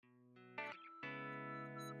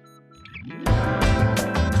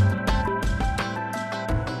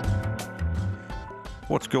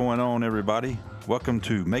What's going on, everybody? Welcome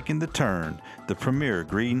to Making the Turn, the premier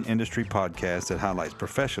green industry podcast that highlights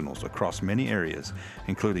professionals across many areas,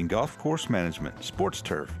 including golf course management, sports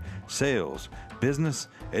turf, sales, business,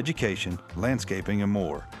 education, landscaping, and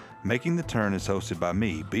more. Making the Turn is hosted by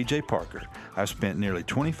me, BJ Parker. I've spent nearly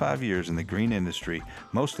 25 years in the green industry,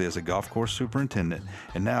 mostly as a golf course superintendent,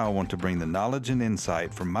 and now I want to bring the knowledge and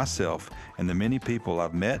insight from myself and the many people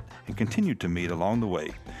I've met and continue to meet along the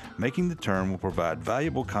way. Making the Turn will provide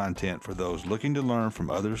valuable content for those looking to learn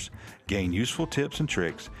from others, gain useful tips and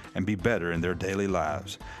tricks, and be better in their daily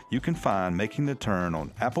lives. You can find Making the Turn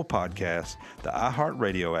on Apple Podcasts, the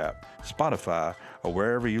iHeartRadio app, Spotify, or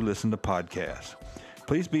wherever you listen to podcasts.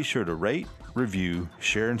 Please be sure to rate, review,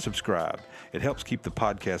 share, and subscribe. It helps keep the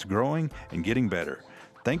podcast growing and getting better.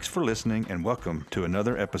 Thanks for listening, and welcome to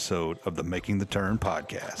another episode of the Making the Turn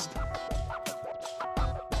podcast.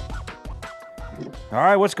 All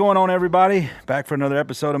right, what's going on, everybody? Back for another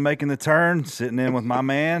episode of Making the Turn, sitting in with my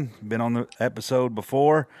man. Been on the episode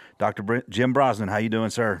before, Dr. Jim Brosnan. How you doing,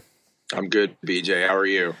 sir? I'm good, BJ. How are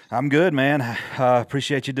you? I'm good, man.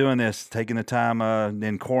 Appreciate you doing this, taking the time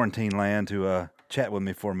in quarantine land to chat with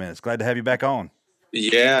me for a minute. It's glad to have you back on.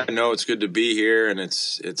 Yeah, no, it's good to be here, and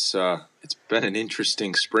it's been an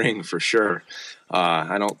interesting spring for sure.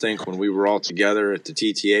 I don't think when we were all together at the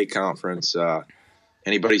TTA conference,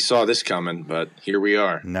 anybody saw this coming, but here we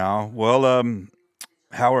are. No, well,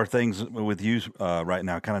 how are things with you right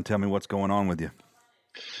now? Kind of tell me what's going on with you.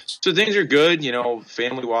 So things are good,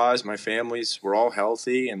 family-wise. We're all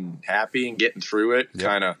healthy and happy and getting through it. Yep.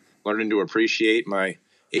 Kind of learning to appreciate my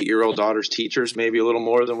 8-year-old daughter's teachers maybe a little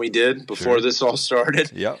more than we did before this all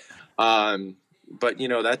started. Yep. But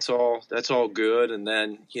that's all good. And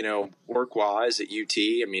then, work-wise at UT,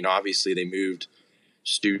 obviously they moved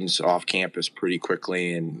students off campus pretty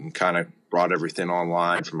quickly and kind of brought everything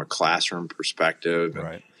online from a classroom perspective.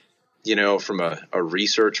 Right. And, from a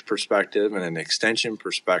research perspective and an extension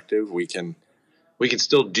perspective, we can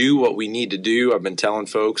still do what we need to do. I've been telling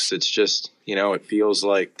folks it's just, it feels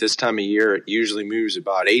like this time of year it usually moves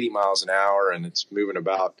about 80 miles an hour and it's moving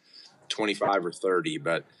about 25 or 30.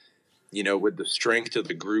 But, with the strength of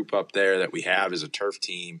the group up there that we have as a turf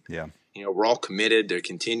team, we're all committed to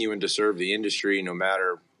continuing to serve the industry no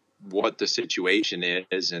matter what the situation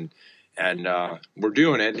is. And we're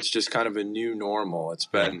doing it. It's just kind of a new normal. It's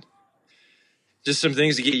been just some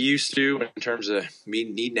things to get used to in terms of me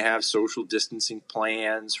needing to have social distancing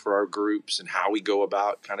plans for our groups and how we go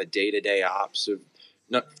about kind of day-to-day ops of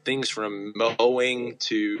things from mowing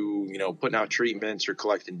to, putting out treatments or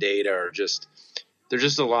collecting data or they're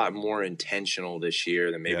just a lot more intentional this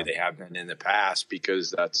year than maybe they have been in the past because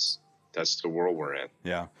that's the world we're in.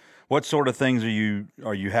 Yeah. What sort of things are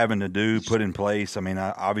you having to put in place?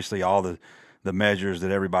 Obviously all the measures that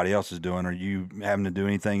everybody else is doing. Are you having to do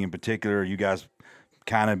anything in particular? Are you guys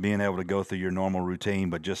kind of being able to go through your normal routine,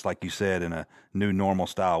 but just like you said, in a new normal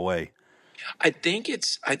style way? I think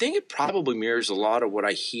it probably mirrors a lot of what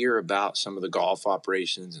I hear about some of the golf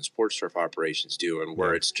operations and sports turf operations doing,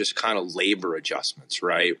 where it's just kind of labor adjustments,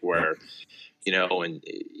 right? Where,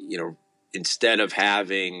 instead of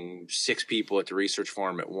having 6 people at the research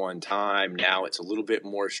farm at one time, now it's a little bit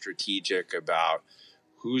more strategic about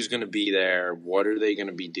who's going to be there, what are they going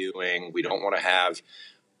to be doing. We don't want to have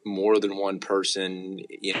more than one person,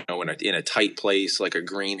 in a tight place like a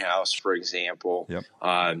greenhouse, for example. Yep.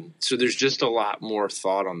 So there's just a lot more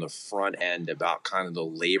thought on the front end about kind of the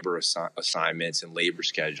labor assignments and labor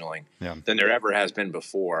scheduling than there ever has been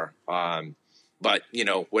before. But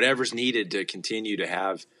whatever's needed to continue to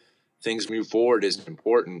have things move forward is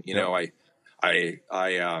important.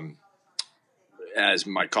 I as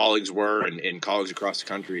my colleagues were and colleagues across the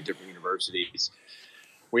country at different universities,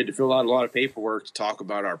 we had to fill out a lot of paperwork to talk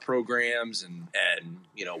about our programs and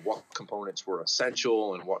what components were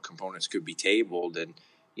essential and what components could be tabled. And,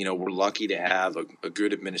 we're lucky to have a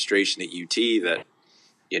good administration at UT that,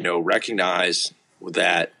 recognize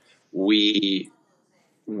that we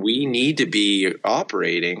need to be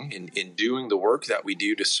operating and doing the work that we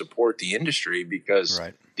do to support the industry because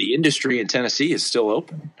the industry in Tennessee is still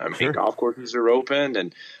open. Golf courses are open,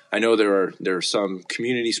 and I know there are some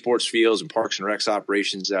community sports fields and parks and recs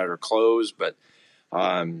operations that are closed, but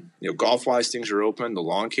golf-wise things are open. The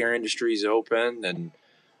lawn care industry is open, and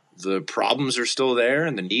the problems are still there,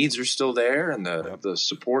 and the needs are still there, and the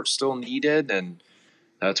support's still needed, and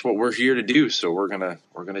that's what we're here to do. So we're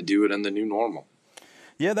gonna do it in the new normal.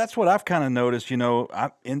 Yeah, that's what I've kind of noticed.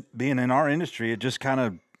 Being in our industry, it just kind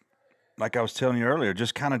of, like I was telling you earlier,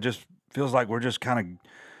 just feels like we're just kind of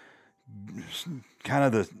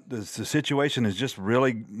kind of the situation is just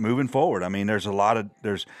really moving forward. I mean, there's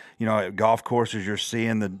at golf courses, you're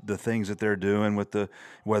seeing the things that they're doing with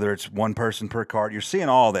whether it's one person per cart, you're seeing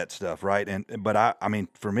all that stuff, right? But I mean,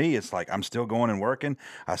 for me, it's like I'm still going and working.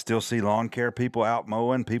 I still see lawn care people out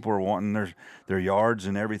mowing. People are wanting their yards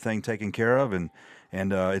and everything taken care of, and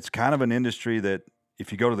it's kind of an industry that,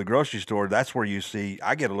 if you go to the grocery store, that's where you see,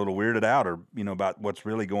 I get a little weirded out about what's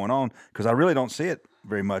really going on, because I really don't see it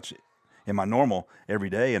very much in my normal every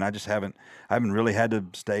day. And I haven't really had to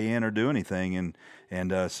stay in or do anything.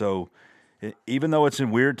 So even though it's in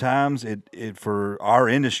weird times, it for our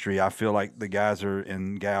industry, I feel like the guys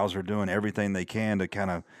and gals are doing everything they can to kind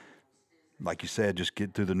of, like you said, just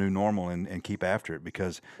get through the new normal and keep after it,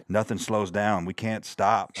 because nothing slows down. We can't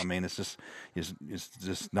stop. I mean, it's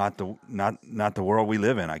just not the world we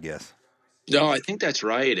live in, I guess. No, I think that's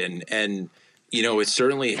right. And it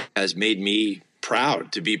certainly has made me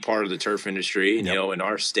proud to be part of the turf industry, yep. In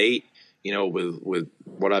our state, with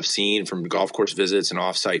what I've seen from golf course visits and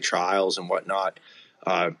offsite trials and whatnot,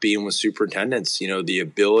 being with superintendents, the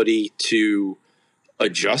ability to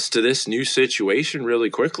adjust to this new situation really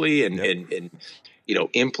quickly and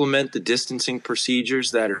implement the distancing procedures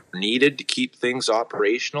that are needed to keep things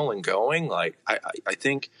operational and going. Like, I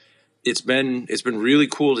think it's been really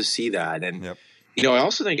cool to see that. And, yep. I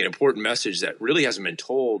also think an important message that really hasn't been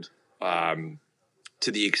told, to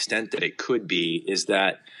the extent that it could be, is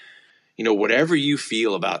that, whatever you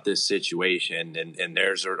feel about this situation, and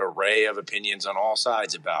there's an array of opinions on all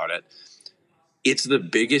sides about it, it's the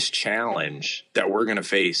biggest challenge that we're going to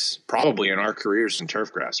face probably in our careers in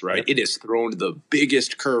turfgrass, right? It has thrown the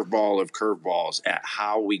biggest curveball of curveballs at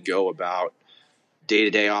how we go about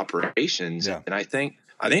day-to-day operations. Yeah. And I think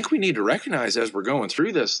we need to recognize, as we're going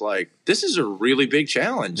through this, like, this is a really big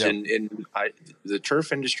challenge. Yep. And the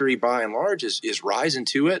turf industry by and large is rising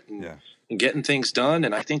to it and getting things done.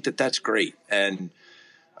 And I think that's great. And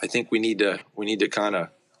I think we need to kind of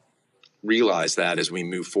realize that as we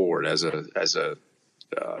move forward as an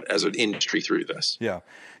industry through this. Yeah.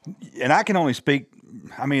 And I can only speak,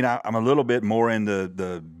 I mean, I'm a little bit more in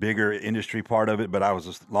the bigger industry part of it, but I was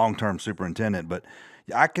a long-term superintendent. But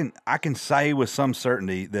I can say with some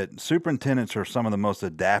certainty that superintendents are some of the most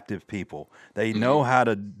adaptive people. They know how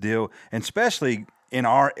to deal, and especially in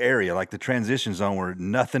our area, like the transition zone, where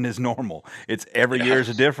nothing is normal. It's every year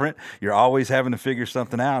is different. You're always having to figure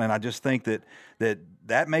something out. And I just think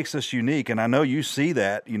that makes us unique. And I know you see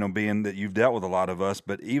that, being that you've dealt with a lot of us,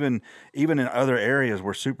 but even in other areas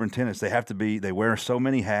where superintendents, they wear so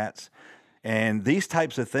many hats. And these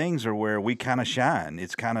types of things are where we kind of shine.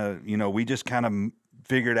 It's kind of, we just kind of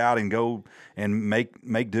figure it out and go and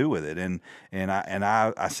make do with it. And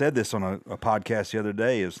I said this on a podcast the other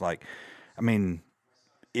day. It's like, I mean,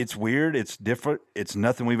 it's weird. It's different. It's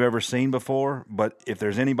nothing we've ever seen before. But if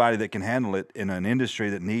there's anybody that can handle it in an industry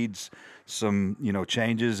that needs some,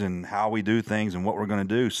 changes in how we do things and what we're going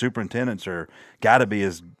to do, superintendents are got to be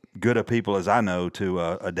as good a people as I know to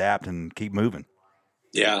adapt and keep moving.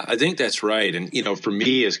 Yeah, I think that's right. And, for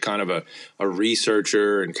me, as kind of a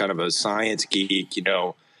researcher and kind of a science geek,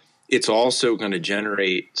 it's also going to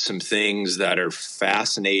generate some things that are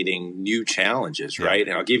fascinating new challenges, right?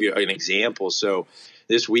 And I'll give you an example. So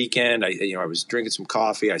this weekend, I was drinking some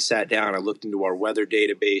coffee. I sat down, I looked into our weather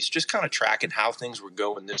database, just kind of tracking how things were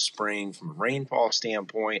going this spring from a rainfall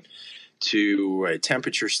standpoint to a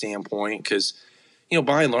temperature standpoint. Because,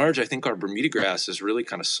 by and large, I think our Bermuda grass has really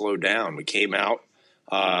kind of slowed down. We came out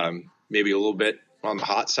maybe a little bit on the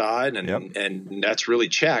hot side, and that's really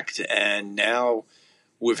checked. And now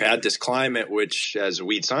we've had this climate, which as a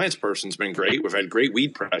weed science person has been great. We've had great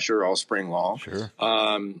weed pressure all spring long. Sure.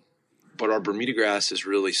 But our Bermuda grass has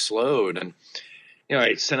really slowed. And,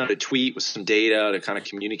 I sent out a tweet with some data to kind of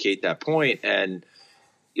communicate that point. And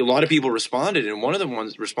a lot of people responded. And one of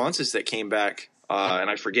the responses that came back, and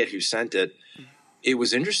I forget who sent it, it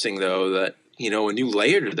was interesting, though, that, a new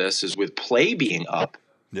layer to this is with play being up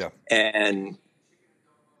and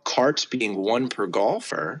carts being one per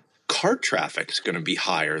golfer, cart traffic is going to be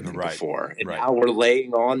higher than before. And now we're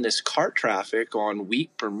laying on this cart traffic on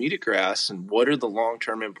weak Bermuda grass, and what are the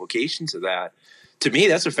long-term implications of that? To me,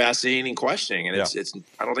 that's a fascinating question. And it's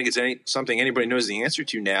I don't think it's something anybody knows the answer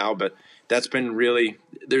to now, but that's been really,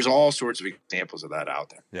 there's all sorts of examples of that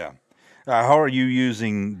out there. Yeah. How are you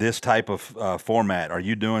using this type of format? Are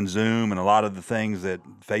you doing Zoom and a lot of the things that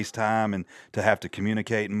FaceTime and to have to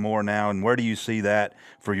communicate more now? And where do you see that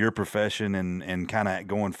for your profession and kind of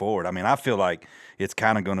going forward? I mean, I feel like it's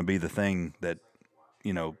kind of going to be the thing that,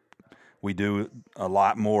 we do a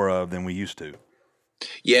lot more of than we used to.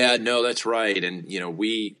 Yeah, no, that's right. And,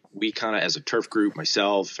 we kind of, as a turf group,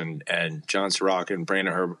 myself and John Soraka and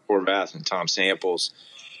Brandon Horvath and Tom Samples,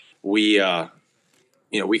 we,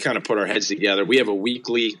 we kind of put our heads together. We have a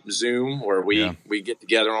weekly Zoom where we get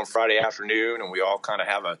together on Friday afternoon and we all kind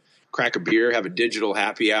of crack a beer, have a digital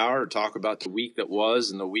happy hour, talk about the week that was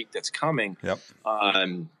and the week that's coming. Yep.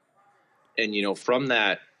 And, from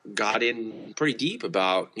that, got in pretty deep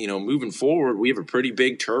about, moving forward. We have a pretty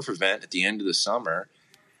big turf event at the end of the summer.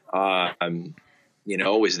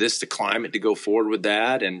 Is this the climate to go forward with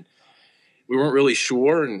that? And we weren't really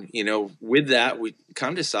sure. And, with that, we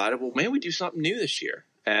kind of decided, well, maybe we do something new this year.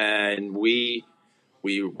 And we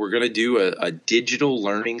were going to do a digital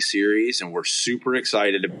learning series, and we're super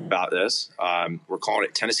excited about this. We're calling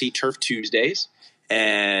it Tennessee Turf Tuesdays,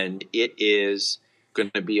 and it is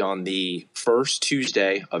going to be on the first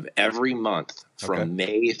Tuesday of every month from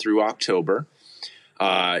May through October.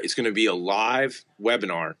 It's going to be a live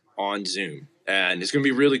webinar on Zoom, and it's going to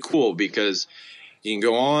be really cool because you can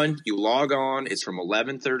go on, you log on. It's from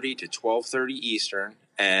 11:30 to 12:30 Eastern,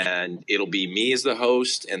 and it'll be me as the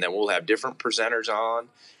host, and then we'll have different presenters on,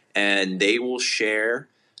 and they will share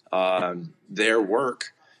their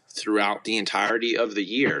work throughout the entirety of the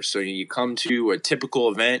year. So you come to a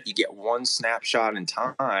typical event, you get one snapshot in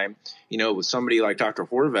time. With somebody like Dr.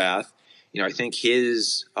 Horvath, I think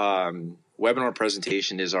his webinar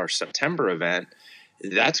presentation is our September event.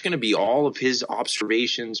 That's going to be all of his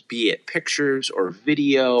observations, be it pictures or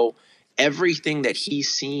video, everything that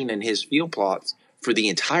he's seen in his field plots for the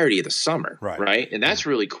entirety of the summer. Right. And that's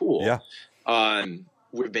really cool. Yeah.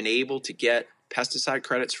 We've been able to get pesticide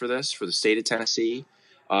credits for this for the state of Tennessee,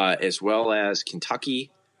 as well as Kentucky,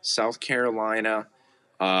 South Carolina,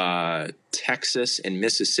 Texas, and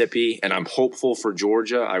Mississippi. And I'm hopeful for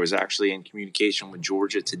Georgia. I was actually in communication with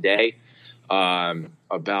Georgia today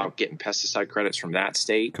about getting pesticide credits from that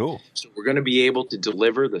state. Cool. So we're going to be able to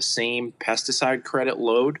deliver the same pesticide credit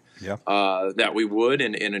load that we would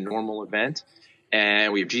in a normal event.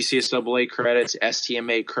 And we have GCSAA credits,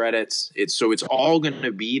 STMA credits. It's all going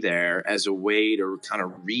to be there as a way to kind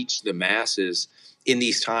of reach the masses in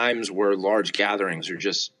these times where large gatherings are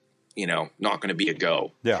just, not going to be a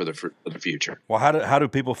go for the future. Well, how do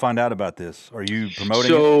people find out about this? Are you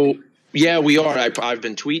promoting it? Yeah, we are. I've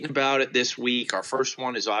been tweeting about it this week. Our first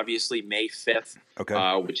one is obviously May 5th,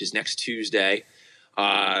 which is next Tuesday,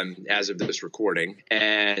 as of this recording.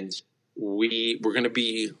 And we're going to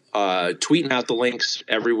be tweeting out the links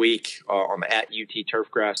every week on the @UT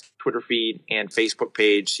Twitter feed and Facebook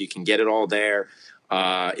page, so you can get it all there.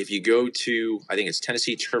 If you go to, I think it's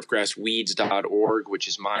TennesseeTurfGrassWeeds.org, which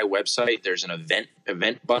is my website, there's an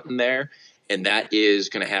event button there, and that is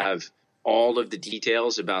going to have all of the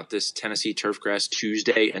details about this Tennessee Turfgrass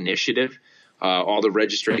Tuesday initiative. All the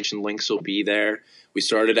registration links will be there. We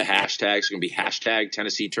started a hashtag. It's going to be hashtag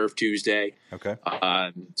Tennessee Turf Tuesday. Okay.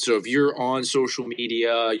 So if you're on social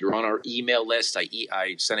media, you're on our email list.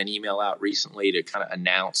 I sent an email out recently to kind of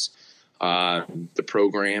announce the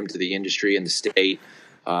program to the industry and the state.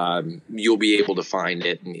 You'll be able to find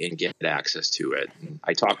it and get access to it. And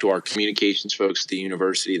I talked to our communications folks at the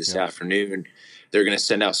university this afternoon. They're going to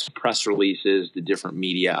send out some press releases to different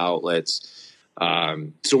media outlets.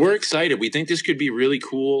 So we're excited. We think this could be really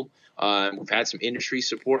cool. We've had some industry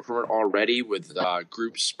support for it already with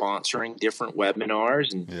groups sponsoring different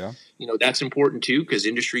webinars. And, that's important too, because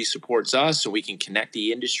industry supports us, so we can connect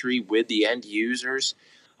the industry with the end users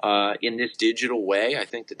in this digital way. I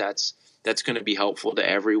think that's going to be helpful to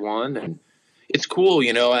everyone. And it's cool,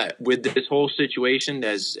 with this whole situation,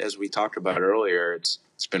 as we talked about earlier, it's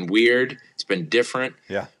been weird. It's been different.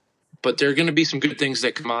 Yeah. But there are going to be some good things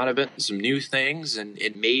that come out of it, some new things, and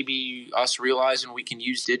it may be us realizing we can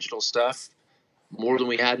use digital stuff more than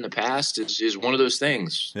we had in the past is one of those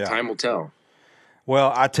things. Yeah. Time will tell.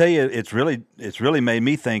 Well, I tell you, it's really made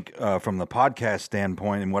me think from the podcast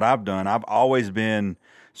standpoint and what I've done. I've always been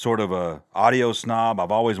sort of a audio snob.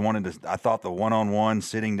 I've always I thought the one-on-one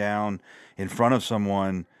sitting down in front of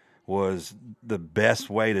someone was the best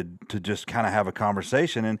way to just kind of have a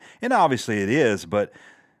conversation. And obviously it is, but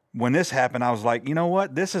when this happened, I was like, you know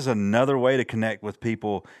what? This is another way to connect with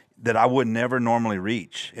people that I would never normally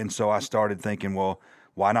reach. And so I started thinking, well,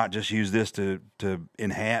 why not just use this to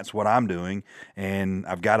enhance what I'm doing? And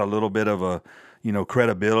I've got a little bit of a,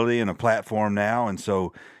 credibility and a platform now. And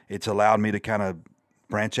so it's allowed me to kind of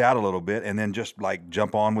branch out a little bit and then just like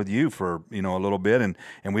jump on with you for, a little bit.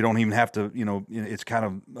 And we don't even have to, it's kind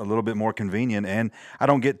of a little bit more convenient. And I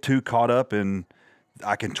don't get too caught up in,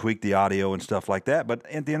 I can tweak the audio and stuff like that. But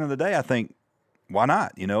at the end of the day, I think, why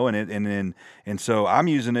not? And so I'm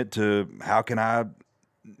using it to, how can I,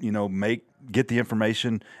 make get the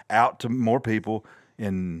information out to more people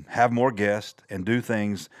and have more guests and do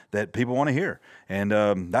things that people want to hear. And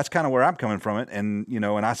that's kind of where I'm coming from it. And,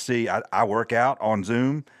 and I work out on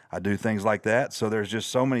Zoom. I do things like that. So there's just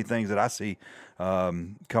so many things that I see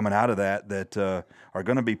coming out of that are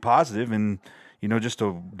going to be positive and, just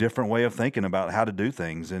a different way of thinking about how to do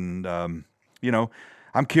things. And,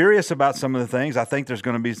 I'm curious about some of the things. I think there's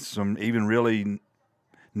going to be some even really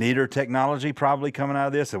neater technology probably coming out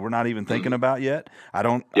of this that we're not even thinking about yet. I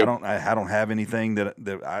don't have anything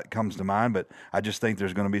that comes to mind, but I just think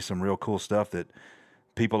there's going to be some real cool stuff that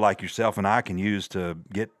people like yourself and I can use to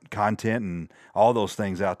get content and all those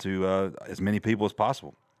things out to as many people as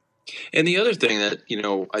possible. And the other thing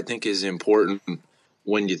that, I think is important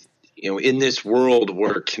when in this world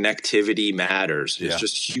where connectivity matters, it's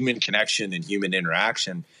just human connection and human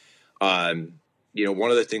interaction.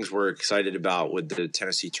 One of the things we're excited about with the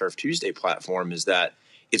Tennessee Turf Tuesday platform is that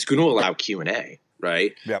it's going to allow Q&A,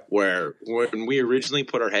 right? Yep. Where when we originally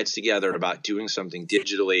put our heads together about doing something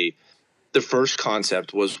digitally, the first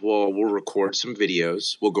concept was, we'll record some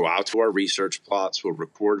videos. We'll go out to our research plots. We'll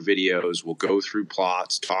record videos. We'll go through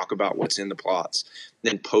plots, talk about what's in the plots,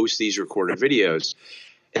 then post these recorded videos.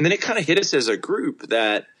 And then it kind of hit us as a group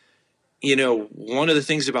that, one of the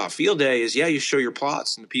things about field day is, you show your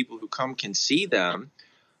plots and the people who come can see them,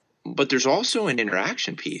 but there's also an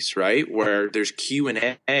interaction piece, right? Where there's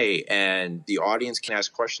Q&A and the audience can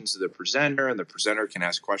ask questions to the presenter and the presenter can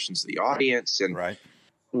ask questions to the audience. And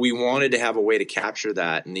we wanted to have a way to capture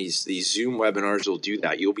that. And these Zoom webinars will do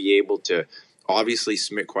that. You'll be able to obviously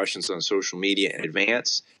submit questions on social media in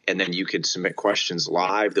advance, and then you can submit questions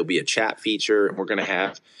live. There'll be a chat feature, and we're going to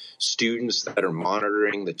have students that are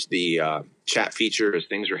monitoring the chat feature as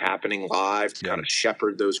things are happening live to kind of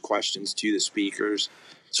shepherd those questions to the speakers.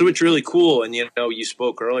 So it's really cool. And, you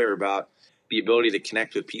spoke earlier about the ability to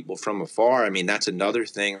connect with people from afar. I mean, that's another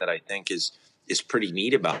thing that I think is pretty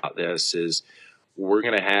neat about this is we're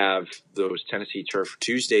going to have those Tennessee Turf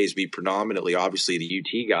Tuesdays be predominantly, obviously, the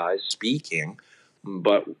UT guys speaking,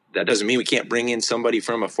 but that doesn't mean we can't bring in somebody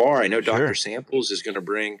from afar. I know Dr. Samples is going to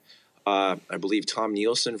bring, I believe, Tom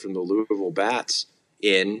Nielsen from the Louisville Bats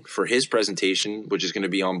in for his presentation, which is going to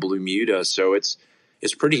be on Blue Muta. So it's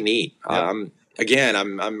pretty neat. Yep. Again,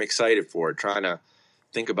 I'm excited for it, trying to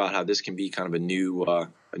think about how this can be kind of a new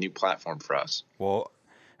platform for us. Well,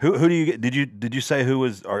 Who do you did you say who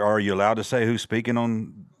was, or are you allowed to say who's speaking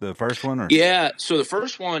on the first one? Or? Yeah, so the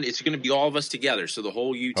first one, it's going to be all of us together. So the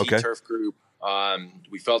whole UT Turf group,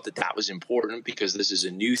 we felt that was important because this is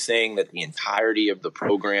a new thing that the entirety of the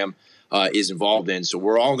program is involved in. So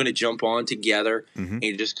we're all going to jump on together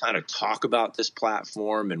and just kind of talk about this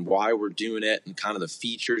platform and why we're doing it and kind of the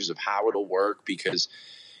features of how it'll work because,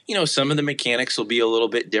 some of the mechanics will be a little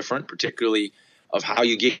bit different, particularly of how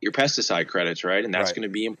you get your pesticide credits, right? And that's going to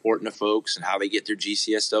be important to folks, and how they get their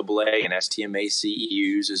GCSAA and STMA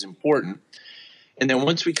CEUs is important. And then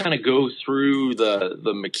once we kind of go through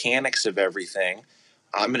the mechanics of everything,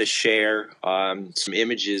 I'm going to share some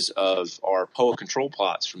images of our POA control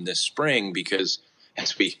plots from this spring because,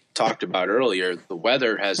 as we talked about earlier, the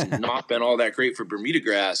weather has not been all that great for Bermuda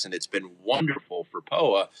grass, and it's been wonderful for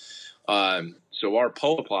POA. So our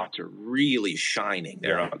POA plots are really shining.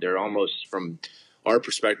 They're almost, from our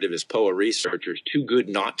perspective as POA researchers, too good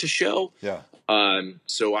not to show. Yeah.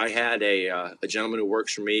 So I had a gentleman who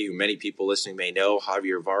works for me, who many people listening may know,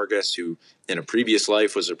 Javier Vargas, who in a previous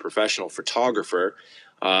life was a professional photographer,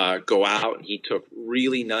 go out, and he took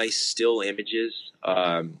really nice still images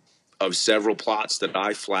of several plots that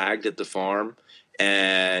I flagged at the farm,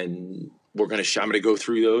 and I'm going to go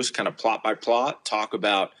through those kind of plot by plot, talk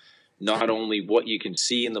about not only what you can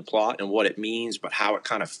see in the plot and what it means, but how it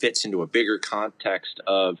kind of fits into a bigger context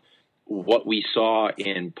of what we saw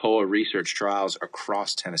in POA research trials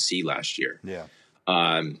across Tennessee last year. Yeah.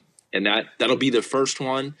 And that'll be the first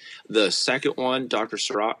one. The second one, Dr.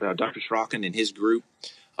 Sorokin and his group,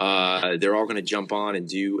 they're all going to jump on and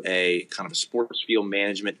do a kind of a sports field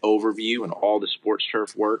management overview and all the sports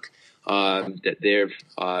turf work that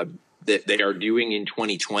they are doing in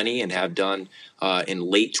 2020 and have done in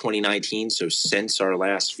late 2019, so since our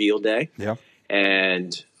last field day. Yeah.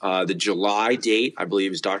 And the July date, I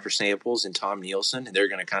believe, is Dr. Samples and Tom Nielsen, and they're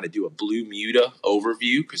going to kind of do a Blue Muta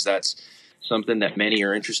overview because that's something that many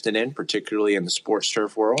are interested in, particularly in the sports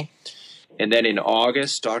turf world. And then in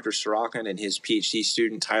August, Dr. Sorokin and his PhD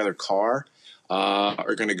student, Tyler Carr,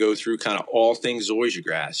 are going to go through kind of all things zoysia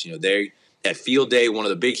grass. At field day, one of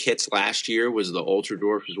the big hits last year was the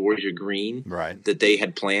Ultradorf zoysia green that they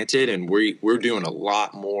had planted, and we're doing a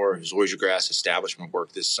lot more zoysia grass establishment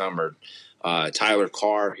work this summer. Tyler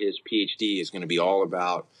Carr, his PhD, is going to be all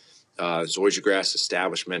about zoysia grass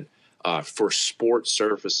establishment for sport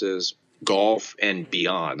surfaces, golf, and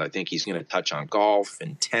beyond. I think he's going to touch on golf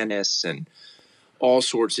and tennis and all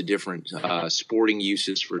sorts of different sporting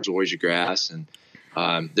uses for zoysia grass, and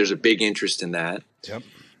there's a big interest in that. Yep.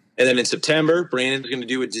 And then in September, Brandon's going to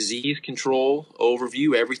do a disease control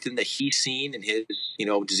overview, everything that he's seen in his,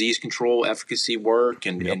 disease control efficacy work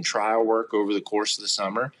and trial work over the course of the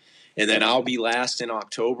summer. And then I'll be last in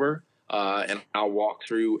October, and I'll walk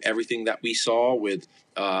through everything that we saw with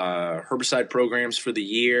herbicide programs for the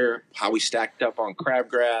year, how we stacked up on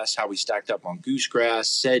crabgrass, how we stacked up on goosegrass,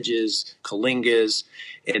 sedges, kalingas,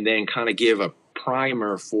 and then kind of give a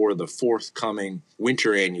primer for the forthcoming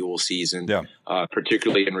winter annual season,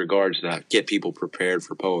 particularly in regards to get people prepared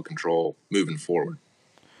for POA control moving forward.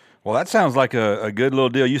 Well, that sounds like a good little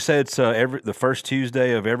deal. You said it's the first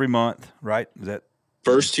Tuesday of every month, right? Is that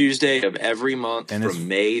first Tuesday of every month from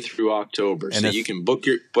May through October? So you can book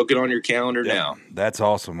it on your calendar now. That's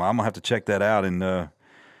awesome. I'm gonna have to check that out. And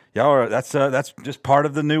y'all are that's just part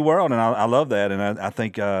of the new world, and I love that. And I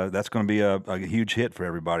think that's going to be a huge hit for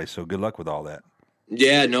everybody. So good luck with all that.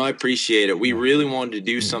 Yeah, no, I appreciate it. We really wanted to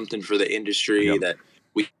do something for the industry that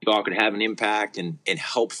we thought could have an impact and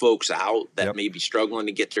help folks out that may be struggling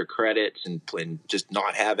to get their credits and just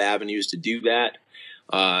not have avenues to do that.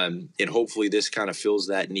 And hopefully this kind of fills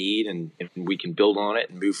that need and we can build on it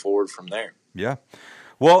and move forward from there. Yeah.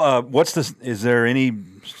 Well, is there any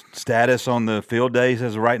status on the field days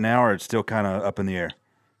as of right now, or it's still kind of up in the air?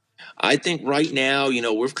 I think right now,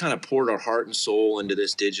 we've kind of poured our heart and soul into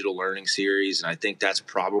this digital learning series, and I think that's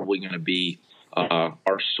probably going to be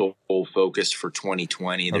our sole focus for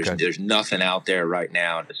 2020. There's nothing out there right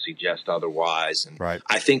now to suggest otherwise, and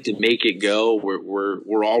I think to make it go,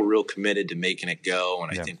 we're all real committed to making it go,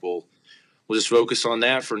 and I think we'll just focus on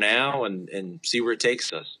that for now and see where it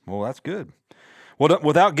takes us. Well, that's good. Well,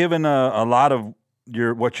 without giving a lot of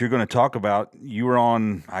what you're going to talk about, you were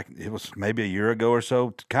on, it was maybe a year ago or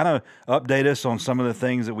so, to kind of update us on some of the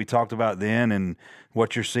things that we talked about then and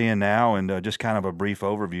what you're seeing now, and just kind of a brief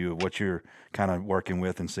overview of what you're kind of working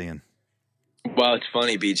with and seeing. Well, it's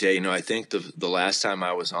funny, BJ. I think the last time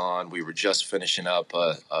I was on, we were just finishing up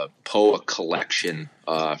a POA collection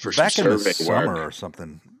for back some in the survey summer work. Or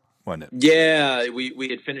something, wasn't it? Yeah, we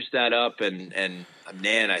had finished that up, and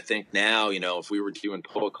man, I think now, if we were doing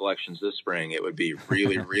POA collections this spring, it would be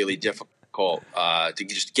really, really difficult to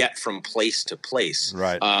just get from place to place,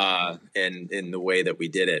 right? And in the way that we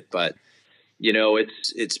did it, but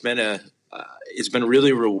it's been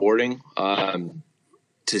really rewarding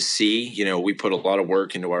to see. We put a lot of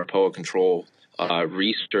work into our POA control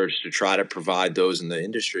research to try to provide those in the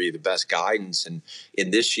industry the best guidance. And in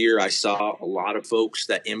this year, I saw a lot of folks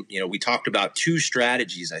that, we talked about two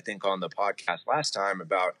strategies, I think, on the podcast last time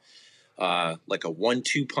about like a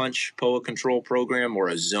 1-2 punch POA control program or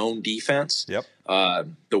a zone defense. Yep. The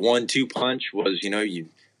 1-2 punch was, you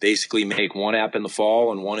basically make one app in the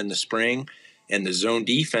fall and one in the spring. And the zone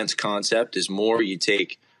defense concept is more you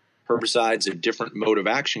take herbicides of different mode of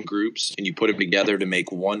action groups and you put them together to make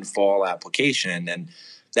one fall application. And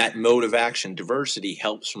that mode of action diversity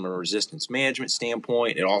helps from a resistance management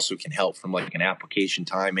standpoint. It also can help from like an application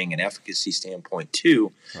timing and efficacy standpoint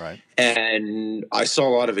too. Right. And I saw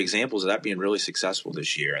a lot of examples of that being really successful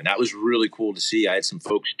this year. And that was really cool to see. I had some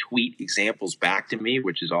folks tweet examples back to me,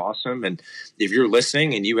 which is awesome. And if you're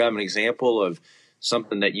listening and you have an example of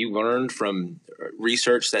something that you learned from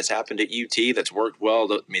research that's happened at UT that's worked well,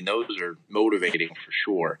 those are motivating for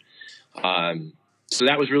sure. So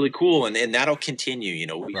that was really cool, and that'll continue.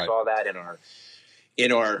 We saw that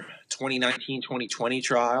in our 2019-2020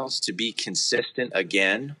 trials to be consistent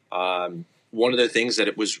again. One of the things that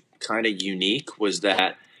it was kind of unique was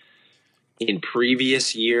that in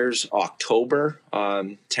previous years, October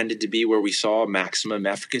tended to be where we saw maximum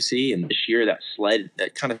efficacy, and this year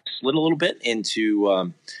that kind of slid a little bit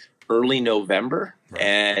into early November,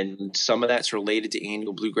 and some of that's related to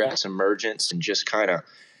annual bluegrass emergence and just kind of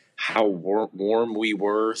how warm we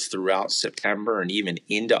were throughout September and even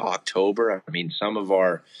into October. Some of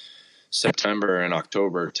our September and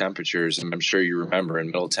October temperatures, and I'm sure you remember, in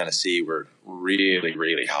Middle Tennessee were really,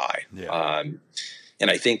 really high. Yeah. And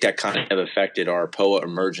I think that kind of affected our POA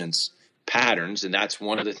emergence patterns. And that's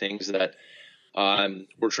one of the things that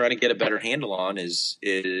we're trying to get a better handle on is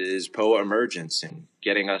POA emergence and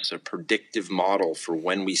getting us a predictive model for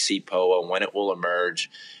when we see POA, when it will emerge,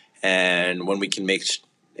 and when we can make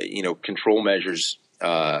control measures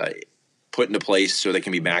put into place so they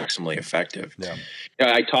can be maximally effective. Yeah.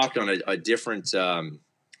 I talked on a different, can't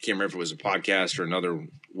remember if it was a podcast or another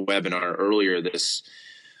webinar earlier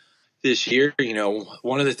this year,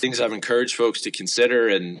 one of the things I've encouraged folks to consider,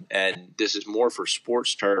 and this is more for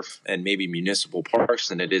sports turf and maybe municipal parks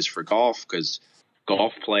than it is for golf, because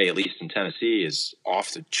golf play, at least in Tennessee, is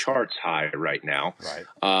off the charts high right now.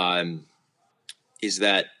 Right. Is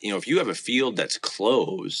that, if you have a field that's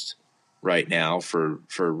closed right now for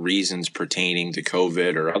reasons pertaining to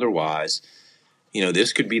COVID or otherwise,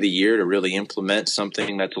 this could be the year to really implement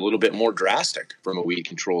something that's a little bit more drastic from a weed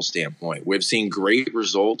control standpoint. We've seen great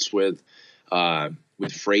results with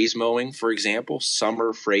phrase mowing, for example,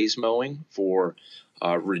 summer phrase mowing for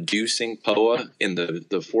reducing POA in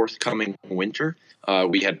the forthcoming winter.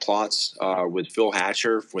 We had plots with Phil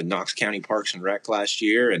Hatcher with Knox County Parks and Rec last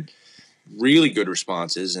year, and really good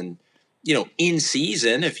responses. And, in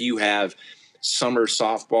season, if you have summer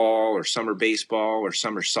softball or summer baseball or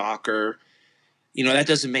summer soccer, that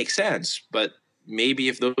doesn't make sense. But maybe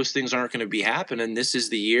if those things aren't going to be happening, this is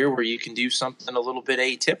the year where you can do something a little bit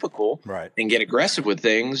atypical, right, and get aggressive with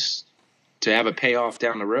things to have a payoff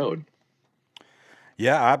down the road.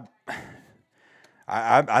 Yeah,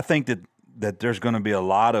 I think that there's going to be a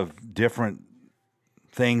lot of different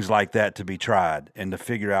things like that to be tried and to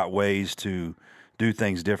figure out ways to do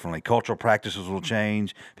things differently. Cultural practices will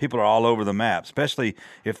change. People are all over the map, especially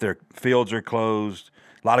if their fields are closed.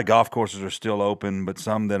 A lot of golf courses are still open, but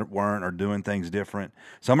some that weren't are doing things different.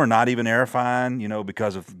 Some are not even airifying,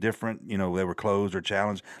 because of different, they were closed or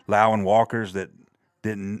challenged, allowing walkers that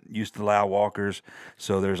didn't used to allow walkers.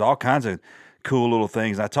 So there's all kinds of cool little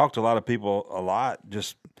things. I talk to a lot of people a lot,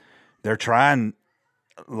 just they're trying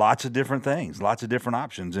lots of different things, lots of different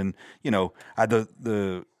options. And,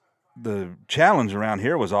 the challenge around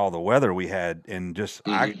here was all the weather we had, and just,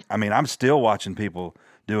 mm-hmm. I'm still watching people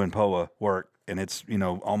doing POA work, and it's,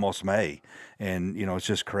 almost May, and, it's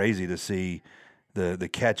just crazy to see the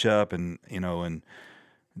catch up, and, and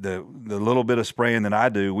the little bit of spraying that I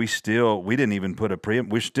do, we didn't even put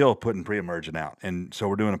we're still putting pre-emergent out. And so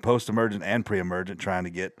we're doing a post-emergent and pre-emergent, trying to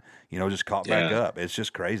get, just caught back up. It's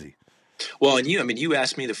just crazy. Well, and you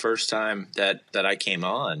asked me the first time that I came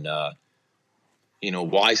on,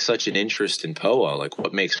 why such an interest in POA? Like,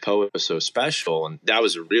 what makes POA so special? And that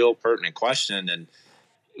was a real pertinent question. And,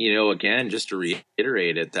 again, just to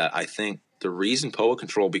reiterate it, that I think the reason POA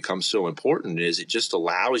control becomes so important is it just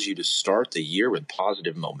allows you to start the year with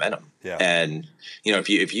positive momentum. Yeah. And,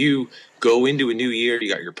 if you go into a new year,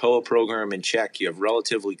 you got your POA program in check, you have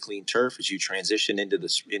relatively clean turf as you transition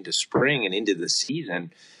into spring and into the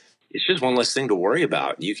season, it's just one less thing to worry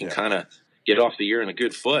about. You can kind of get off the year in a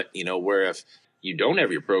good foot, where if you don't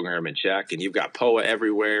have your program in check and you've got POA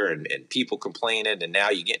everywhere and people complaining, and now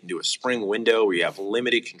you get into a spring window where you have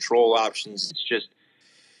limited control options,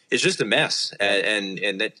 it's just a mess.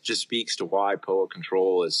 And that just speaks to why POA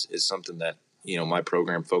control is something that, my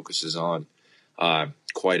program focuses on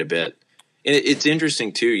quite a bit. And it's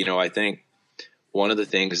interesting too, I think one of the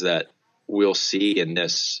things that we'll see in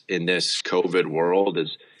this COVID world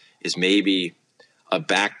is maybe a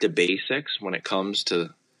back to basics when it comes to,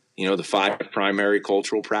 the 5 primary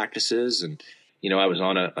cultural practices. And, I was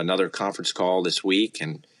on another conference call this week,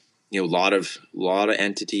 and, a lot of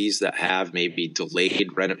entities that have maybe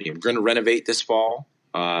delayed going to renovate this fall,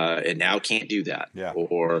 and now can't do that. Yeah.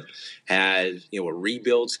 Or had, a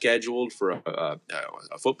rebuild scheduled for a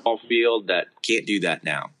football field that can't do that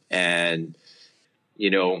now. And,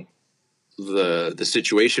 the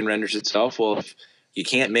situation renders itself, well, if you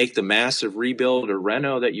can't make the massive rebuild or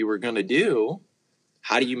reno that you were going to do,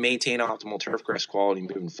 how do you maintain optimal turf grass quality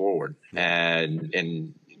moving forward?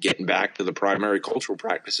 And getting back to the primary cultural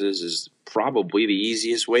practices is probably the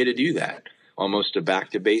easiest way to do that. Almost a back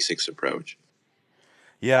to basics approach.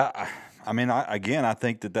 Yeah. I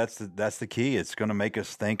think that's the key. It's going to make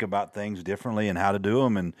us think about things differently and how to do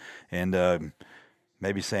them, and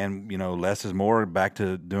maybe saying, less is more, back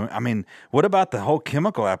to doing. What about the whole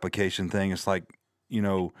chemical application thing? It's like,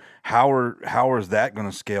 how is that going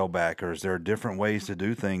to scale back, or is there different ways to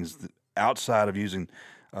do things outside of using,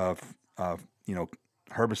 herbicide,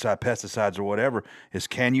 pesticides, or whatever?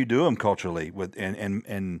 Can you do them culturally with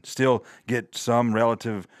and still get some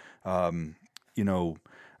relative,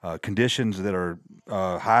 conditions that are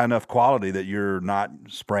high enough quality that you're not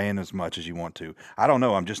spraying as much as you want to? I don't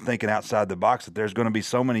know. I'm just thinking outside the box, that there's going to be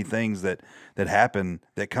so many things that happen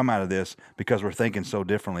that come out of this because we're thinking so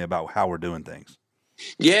differently about how we're doing things.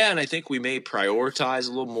 Yeah, and I think we may prioritize a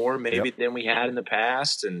little more maybe than we had in the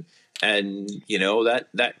past, and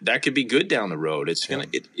that could be good down the road. It's gonna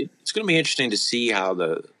it's gonna be interesting to see how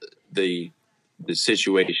the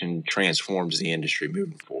situation transforms the industry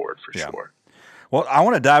moving forward for sure. Well, I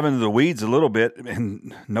want to dive into the weeds a little bit,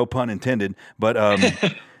 and no pun intended, but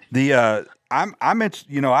I'm I'm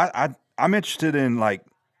interested in like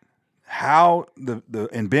how the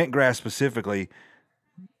in bent grass specifically,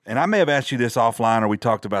 and I may have asked you this offline or we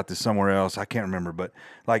talked about this somewhere else. I can't remember, but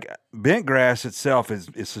like bent grass itself is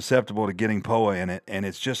susceptible to getting POA in it, and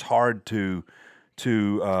it's just hard to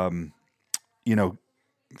you know,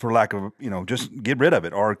 for lack of, just get rid of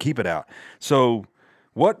it or keep it out. So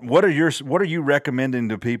what are you recommending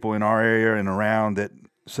to people in our area and around that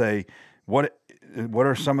say what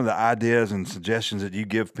are some of the ideas and suggestions that you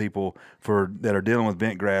give people that are dealing with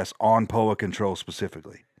bent grass on POA control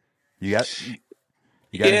specifically? Yeah,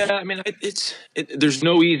 I mean, there's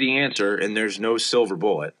no easy answer and there's no silver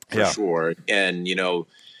bullet for sure. And,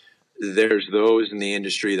 there's those in the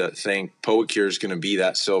industry that think POA Cure is going to be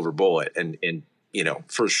that silver bullet. And,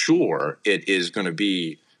 for sure, it is going to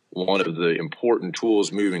be one of the important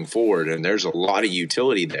tools moving forward. And there's a lot of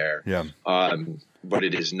utility there. Yeah. But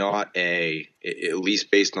it is not at least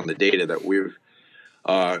based on the data that we've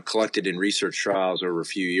collected in research trials over a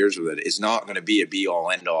few years with it, is not going to be a be-all,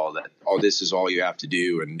 end-all that, this is all you have to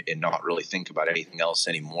do and not really think about anything else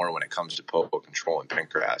anymore when it comes to POA control and bent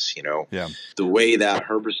grass. The way that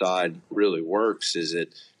herbicide really works is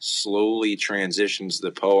it slowly transitions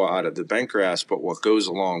the POA out of the bent grass, but what goes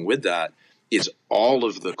along with that is all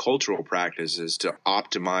of the cultural practices to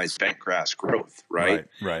optimize bent grass growth, right?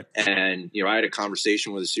 Right. And, I had a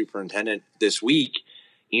conversation with a superintendent this week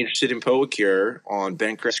interested in POA Cure on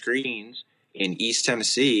bent grass greens in East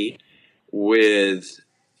Tennessee with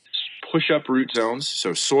push-up root zones,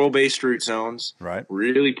 so soil-based root zones, right?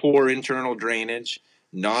 Really poor internal drainage,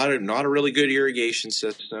 not a really good irrigation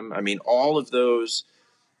system. I mean, all of those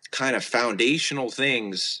kind of foundational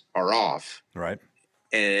things are off, right?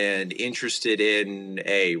 And interested in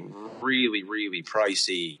a really, really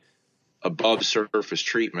pricey above-surface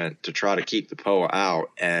treatment to try to keep the POA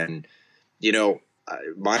out. And,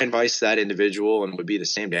 my advice to that individual, and would be the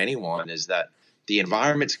same to anyone, is that the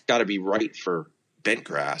environment's got to be right for bent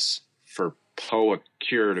grass for POA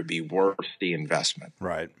Cure to be worth the investment.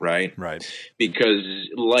 Right. Because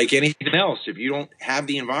like anything else, if you don't have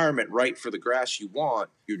the environment right for the grass you want,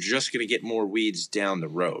 you're just going to get more weeds down the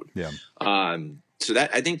road. Yeah. So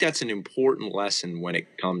I think that's an important lesson when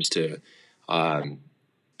it comes to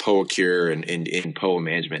POA Cure and in POA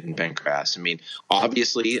management and bent grass. I mean,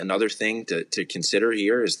 obviously, another thing to consider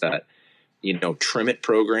here is that, trim it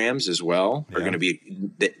programs as well are going to be.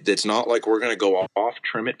 That's not like we're going to go off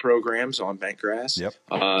trim it programs on bent grass. Yep.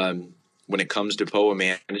 When it comes to POA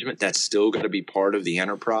management, that's still going to be part of the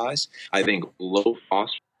enterprise. I think low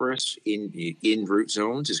phosphorus in root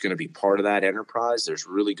zones is going to be part of that enterprise. There's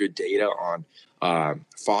really good data on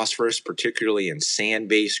phosphorus, particularly in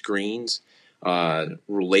sand-based greens,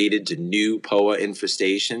 related to new POA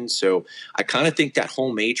infestations. So I kind of think that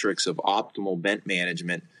whole matrix of optimal bent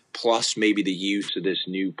management plus maybe the use of this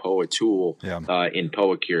new POA tool in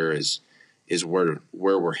POA Cure is where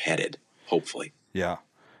we're headed, hopefully. Yeah.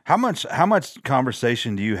 How much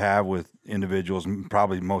conversation do you have with individuals,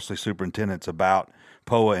 probably mostly superintendents, about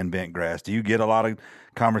POA and bent grass? Do you get a lot of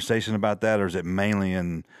conversation about that, or is it mainly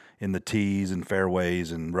in the tees and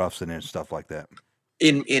fairways and roughs and stuff like that?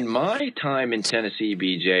 In my time in Tennessee,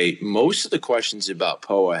 BJ, most of the questions about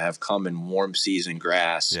POA have come in warm season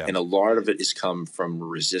grass, and a lot of it has come from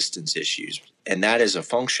resistance issues. And that is a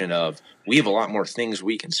function of we have a lot more things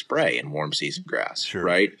we can spray in warm season grass,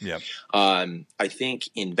 right? Yeah. I think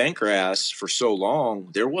in bent grass for so long,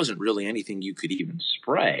 there wasn't really anything you could even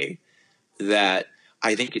spray that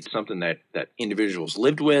I think it's something that individuals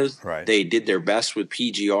lived with. Right. They did their best with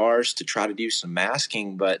PGRs to try to do some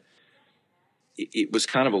masking, but it was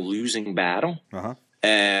kind of a losing battle. Uh-huh.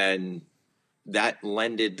 And that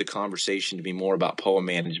lended the conversation to be more about POA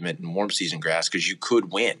management and warm season grass because you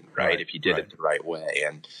could win, right, if you did it the right way.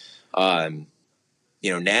 And,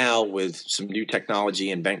 now with some new technology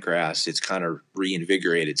in bent grass, it's kind of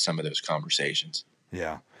reinvigorated some of those conversations.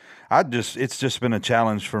 Yeah. It's just been a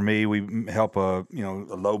challenge for me. We help a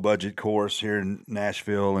low budget course here in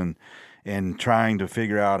Nashville and trying to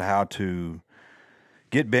figure out how to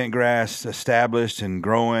get bent grass established and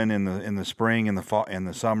growing in the spring and the fall and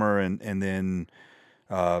the summer, and then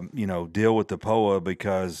deal with the POA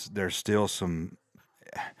because there's still some.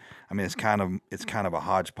 I mean, it's kind of a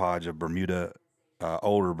hodgepodge of Bermuda,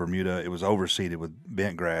 older Bermuda. It was overseeded with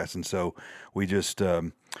bent grass, and so we're just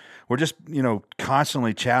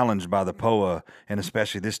constantly challenged by the POA, and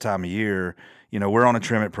especially this time of year. We're on a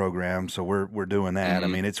trim it program, so we're doing that. Mm-hmm. I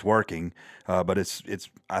mean, it's working, but it's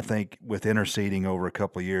I think with interseeding over a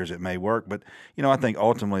couple of years, it may work. But I think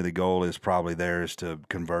ultimately the goal is probably there is to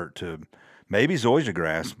convert to maybe zoysia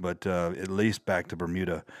grass, but at least back to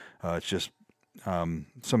Bermuda. It's just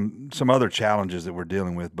some other challenges that we're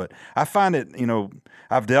dealing with. But I find it,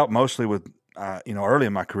 I've dealt mostly with, early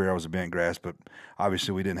in my career I was a bent grass, but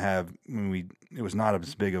obviously we didn't have, it was not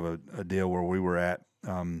as big of a deal where we were at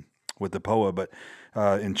with the POA. But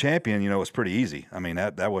in Champion, it was pretty easy. I mean,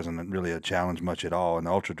 that wasn't really a challenge much at all. And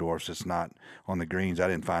the Ultra Dwarfs, it's not on the greens. I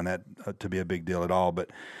didn't find that to be a big deal at all. But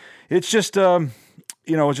it's just,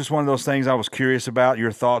 it's just one of those things I was curious about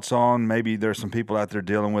your thoughts on. Maybe there's some people out there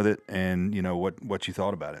dealing with it, and what you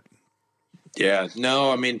thought about it. Yeah,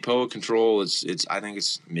 no, I mean, POA control it's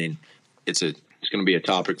going to be a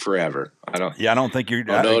topic forever. I don't think you're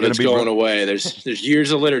going to be going away. There's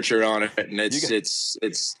years of literature on it, and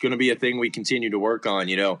it's going to be a thing we continue to work on.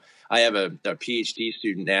 I have a PhD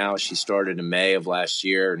student now. She started in May of last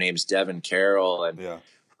year. Her name's Devin Carroll, and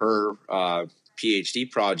her PhD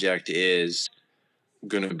project is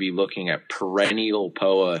going to be looking at perennial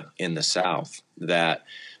POA in the South. That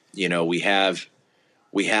we have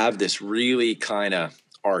this really kind of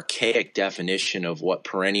archaic definition of what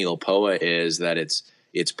perennial POA is, that it's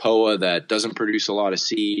POA that doesn't produce a lot of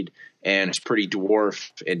seed and it's pretty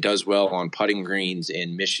dwarf and does well on putting greens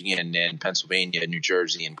in Michigan and Pennsylvania, New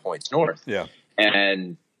Jersey, and points north. Yeah.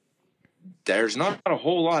 And there's not a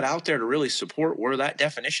whole lot out there to really support where that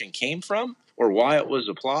definition came from or why it was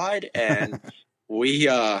applied. And we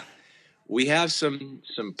have some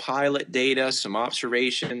pilot data, some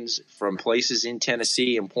observations from places in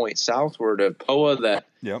Tennessee and points southward of POA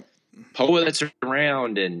that's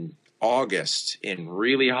around in August in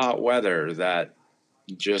really hot weather that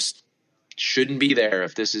just shouldn't be there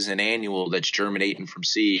if this is an annual that's germinating from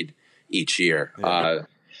seed each year. Yeah.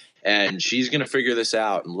 And she's going to figure this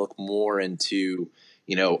out and look more into,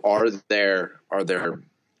 are there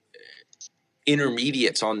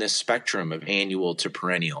intermediates on this spectrum of annual to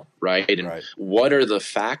perennial, right? And what are the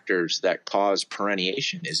factors that cause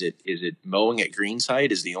perenniation? Is it mowing at green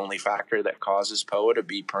site is the only factor that causes POA to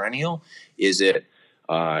be perennial? Is it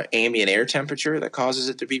ambient air temperature that causes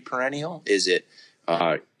it to be perennial? Is it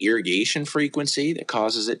irrigation frequency that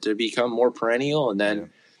causes it to become more perennial? And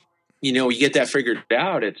then, you get that figured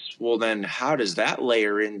out. Then how does that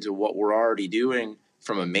layer into what we're already doing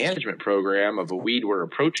from a management program of a weed we're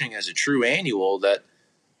approaching as a true annual, that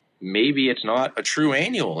maybe it's not a true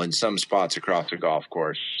annual in some spots across the golf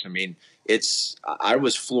course? I mean, I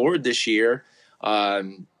was floored this year,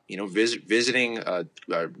 visiting a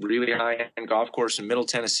really high-end golf course in Middle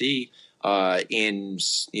Tennessee in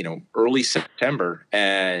early September,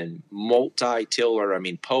 and multi-tiller,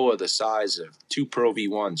 POA the size of 2 Pro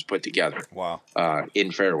V1s put together. Wow.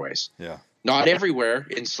 In fairways. Yeah. Not everywhere,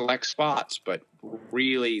 in select spots, but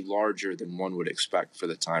really larger than one would expect for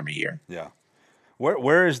the time of year. Yeah.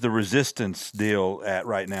 Where is the resistance deal at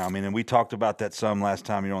right now? I mean, and we talked about that some last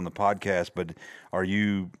time you were on the podcast, but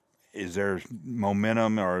is there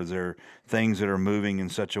momentum, or is there things that are moving in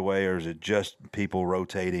such a way, or is it just people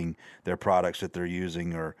rotating their products that they're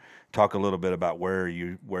using? Or talk a little bit about where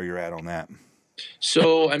you're at on that.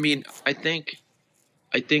 So, I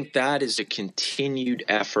think that is a continued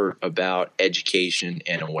effort about education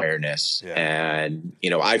and awareness. Yeah. And,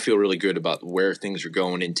 I feel really good about where things are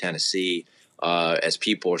going in Tennessee as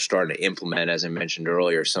people are starting to implement, as I mentioned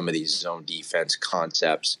earlier, some of these zone defense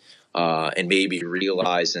concepts and maybe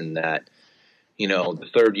realizing that, the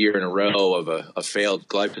third year in a row of a failed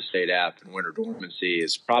glyphosate app in winter dormancy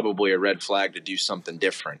is probably a red flag to do something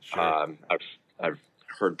different. Sure. I've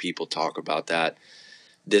heard people talk about that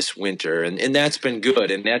this winter, and that's been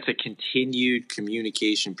good, and that's a continued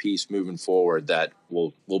communication piece moving forward that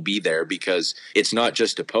will be there, because it's not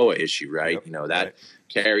just a POA issue, right? Yep. That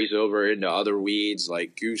carries over into other weeds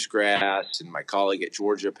like goosegrass, and my colleague at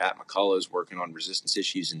Georgia, Pat McCullough, is working on resistance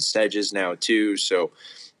issues in sedges now too. So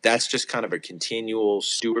that's just kind of a continual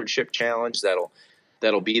stewardship challenge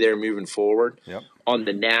that'll be there moving forward. Yep. On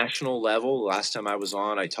the national level, last time I was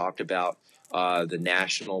on, I talked about the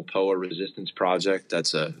National POA Resistance Project.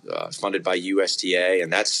 That's funded by USDA,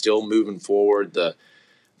 and that's still moving forward. The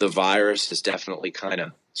virus has definitely kind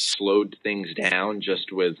of slowed things down,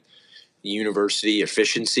 just with university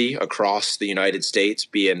efficiency across the United States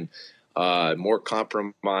being more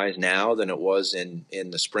compromised now than it was in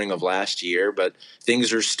the spring of last year. But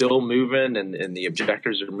things are still moving, and the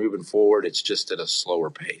objectives are moving forward. It's just at a slower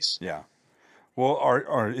pace. Yeah. Well,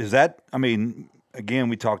 is that, again,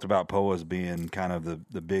 we talked about POAs being kind of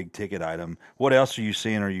the big ticket item. What else are you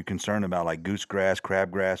seeing? Are you concerned about like goosegrass,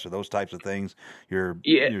 crabgrass, or those types of things you're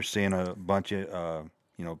seeing a bunch of,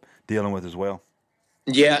 dealing with as well?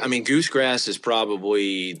 Yeah, goosegrass is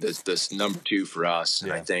probably this number 2 for us.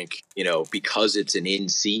 And I think, because it's an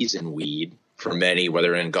in-season weed for many,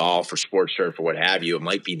 whether in golf or sports turf or what have you, it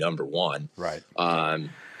might be number one. Right.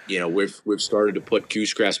 We've started to put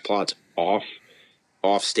goosegrass plots off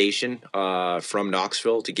station from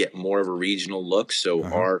Knoxville to get more of a regional look. So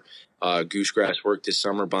our goosegrass work this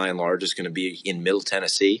summer, by and large, is going to be in Middle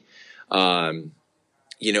Tennessee. I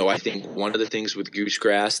think one of the things with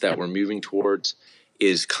goosegrass that we're moving towards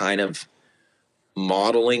is kind of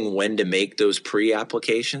modeling when to make those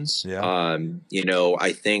pre-applications. Yeah.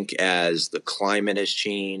 I think as the climate has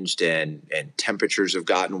changed and temperatures have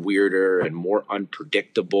gotten weirder and more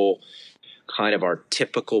unpredictable, kind of our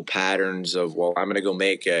typical patterns of, well, I'm going to go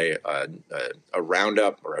make a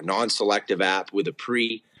Roundup or a non-selective app with a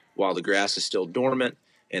pre while the grass is still dormant,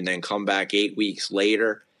 and then come back 8 weeks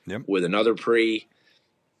later with another pre.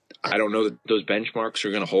 I don't know that those benchmarks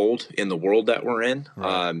are going to hold in the world that we're in,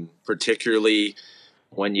 particularly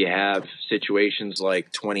when you have situations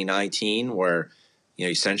like 2019 where, you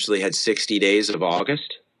essentially had 60 days of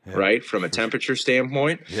August, right, from a temperature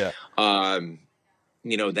standpoint. Yeah.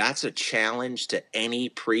 That's a challenge to any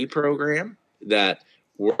pre-program, that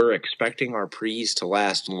we're expecting our pre's to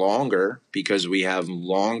last longer because we have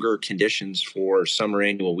longer conditions for summer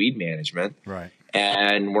annual weed management. Right.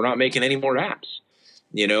 And we're not making any more apps.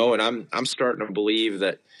 And I'm starting to believe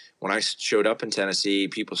that when I showed up in Tennessee,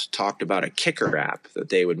 people talked about a kicker app, that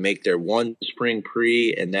they would make their one spring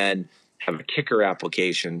pre and then have a kicker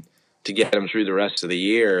application to get them through the rest of the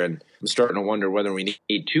year. And I'm starting to wonder whether we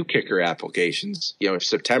need two kicker applications. If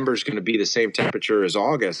September is going to be the same temperature as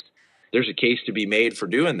August, there's a case to be made for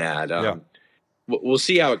doing that. We'll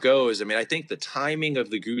see how it goes. I mean, I think the timing of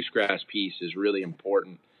the goosegrass piece is really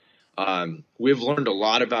important. We've learned a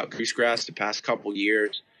lot about goosegrass the past couple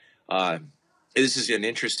years. This is an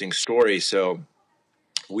interesting story. So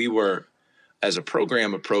we were, as a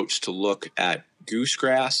program, approached to look at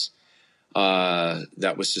goosegrass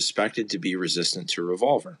that was suspected to be resistant to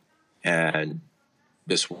revolver. And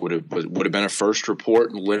this would have been a first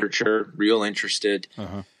report in literature, real interested.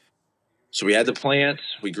 So we had the plants,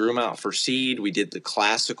 we grew them out for seed. We did the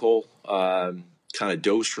classical kind of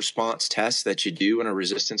dose response test that you do in a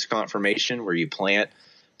resistance confirmation, where you plant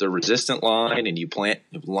the resistant line and you plant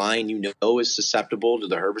the line is susceptible to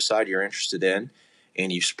the herbicide you're interested in,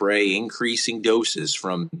 and you spray increasing doses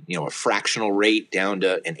from a fractional rate down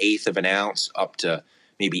to 1/8 of an ounce up to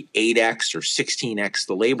maybe 8x or 16x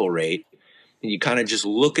the label rate, and you kind of just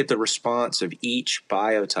look at the response of each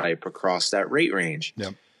biotype across that rate range.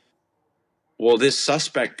 Yep. Well, this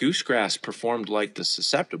suspect goosegrass performed like the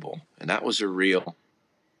susceptible, and that was a real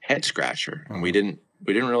head scratcher, and we didn't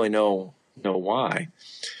really know why.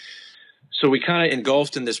 So we kind of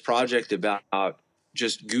engulfed in this project about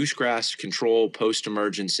just goosegrass control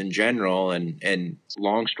post-emergence in general, and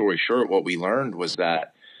long story short, what we learned was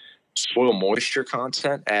that soil moisture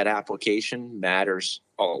content at application matters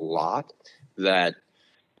a lot. That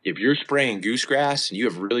if you're spraying goosegrass and you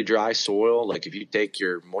have really dry soil, like if you take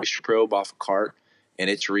your moisture probe off a cart and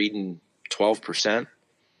it's reading 12%,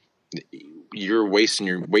 you're wasting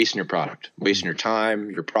your product, wasting your time,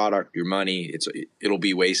 your product, your money. It'll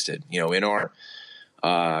be wasted. In our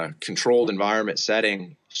controlled environment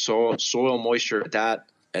setting, soil moisture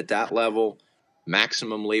at that level,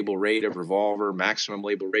 maximum label rate of revolver, maximum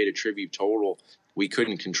label rate of tribute total, we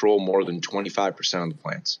couldn't control more than 25% of the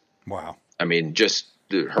plants. Wow. I mean, just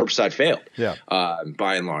the herbicide failed,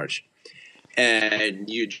 by and large. And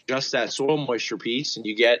you adjust that soil moisture piece and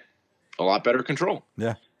you get a lot better control.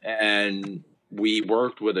 Yeah. And we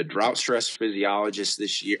worked with a drought stress physiologist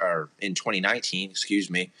this year, or in 2019,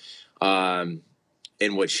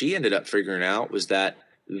 and what she ended up figuring out was that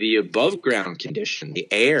the above ground condition, the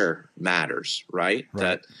air matters, right?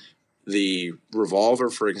 That the revolver,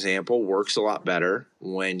 for example, works a lot better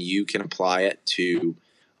when you can apply it to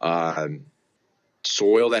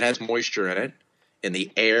soil that has moisture in it, and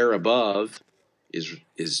the air above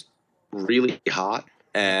is really hot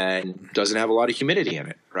and doesn't have a lot of humidity in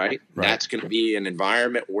it, right? That's going to be an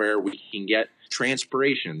environment where we can get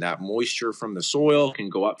transpiration. That moisture from the soil can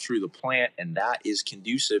go up through the plant, and that is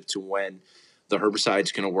conducive to when the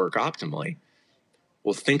herbicide's going to work optimally.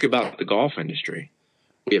 Well, think about the golf industry.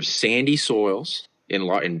 We have sandy soils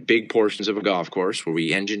in big portions of a golf course where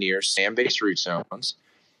we engineer sand-based root zones.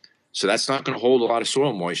 So that's not going to hold a lot of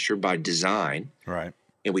soil moisture by design. Right.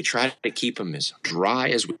 And we try to keep them as dry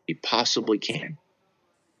as we possibly can.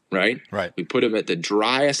 Right. We put them at the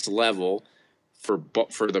driest level for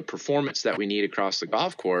the performance that we need across the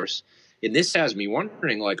golf course. And this has me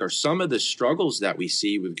wondering, are some of the struggles that we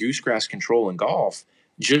see with goosegrass control in golf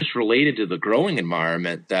just related to the growing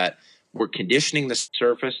environment, that we're conditioning the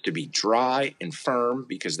surface to be dry and firm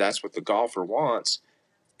because that's what the golfer wants,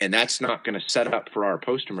 And that's not going to set up for our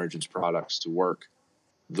post-emergence products to work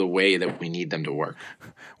the way that we need them to work.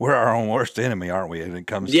 We're our own worst enemy, aren't we? When it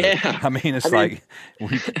comes to, I mean,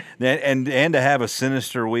 and to have a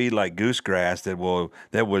sinister weed like goosegrass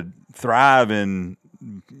that would thrive in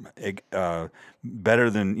better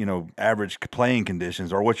than average playing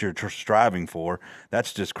conditions or what you're striving for.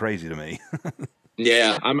 That's just crazy to me.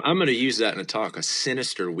 Yeah, I'm going to use that in a talk. A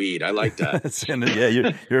sinister weed. I like that.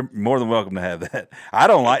 Yeah, you're more than welcome to have that. I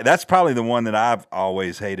don't like. That's probably the one that I've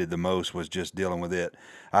always hated the most, was just dealing with it.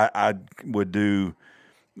 I would do,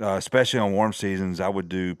 especially on warm seasons, I would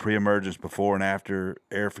do pre-emergence, before and after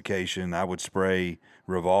aerification. I would spray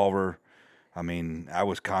Revolver. I mean, I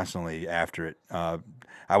was constantly after it. I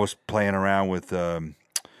was playing around with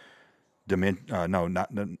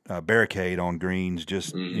Barricade on greens,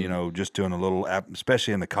 just just doing a little,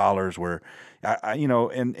 especially in the collars where I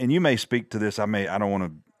and you may speak to this. I don't want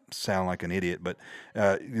to sound like an idiot, but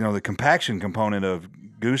the compaction component of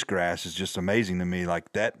goosegrass is just amazing to me.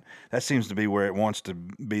 Like that seems to be where it wants to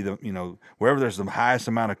be. Wherever there's the highest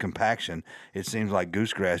amount of compaction, it seems like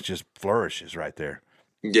goosegrass just flourishes right there.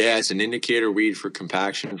 Yeah, it's an indicator weed for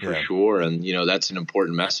compaction for sure, and that's an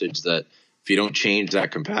important message, that if you don't change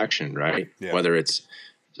that compaction, right, whether it's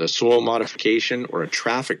a soil modification or a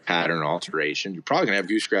traffic pattern alteration, you're probably going to have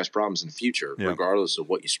goosegrass problems in the future, regardless of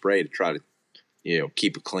what you spray to try to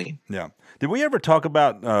keep it clean. Yeah. Did we ever talk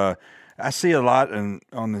about? I see a lot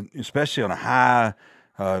especially on a high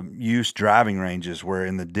use driving ranges, where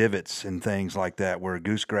in the divots and things like that, where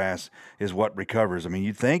goosegrass is what recovers. I mean,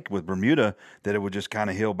 you'd think with Bermuda that it would just kind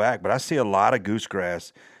of heal back, but I see a lot of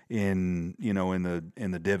goosegrass in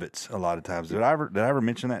the divots a lot of times. Did I ever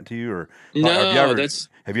mention that to you? Or no? That's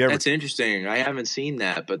interesting. I haven't seen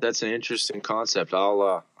that, but that's an interesting concept.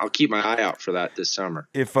 I'll keep my eye out for that this summer.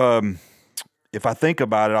 If I think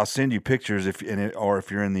about it, I'll send you pictures. Or if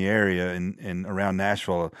you're in the area and around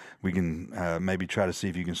Nashville, we can maybe try to see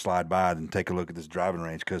if you can slide by and take a look at this driving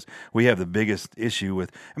range, because we have the biggest issue with.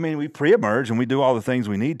 I mean, we pre-emerge and we do all the things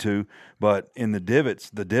we need to, but in the divots.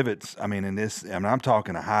 I mean, I'm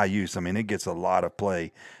talking a high use. I mean, it gets a lot of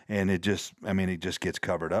play, and it just gets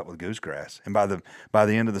covered up with goosegrass. And by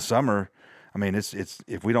the end of the summer, I mean, it's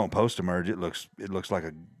if we don't post-emerge, it looks like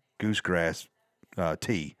a goosegrass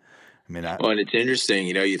tee. And it's interesting,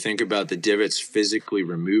 you think about the divots physically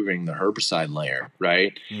removing the herbicide layer,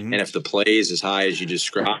 right? Mm-hmm. And if the play is as high as you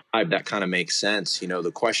described, that kind of makes sense.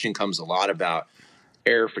 The question comes a lot about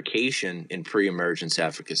aerification in pre-emergence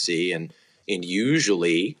efficacy, and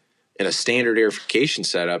usually in a standard aerification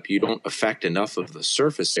setup, you don't affect enough of the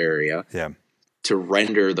surface area to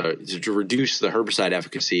reduce the herbicide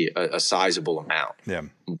efficacy a sizable amount. Yeah.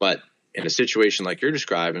 But in a situation like you're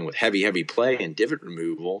describing, with heavy play and divot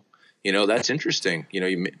removal, that's interesting.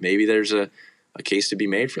 Maybe there's a case to be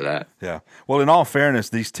made for that. Yeah. Well, in all fairness,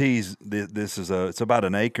 these tees, it's about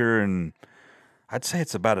an acre, and I'd say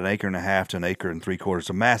it's about an acre and a half to an acre and 3/4. It's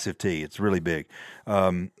a massive tee. It's really big.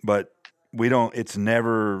 But it's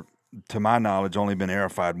never, to my knowledge, only been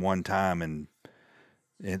aerified one time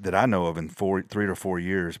that I know of in 3 to 4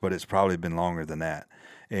 years, but it's probably been longer than that.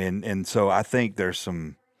 And so I think there's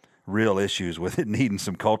some real issues with it needing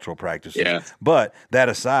some cultural practices. Yeah. But that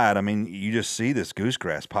aside, I mean, you just see this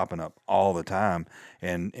goosegrass popping up all the time,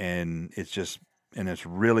 and it's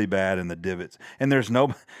really bad in the divots. And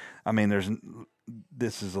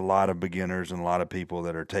this is a lot of beginners and a lot of people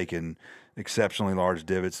that are taking exceptionally large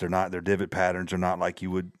divots. Their divot patterns are not like you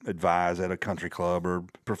would advise at a country club or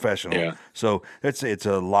professional. Yeah. So it's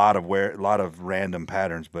a lot of random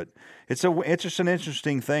patterns, but it's an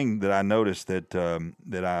interesting thing that I noticed that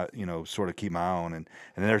I sort of keep my eye on, and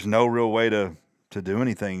there's no real way to do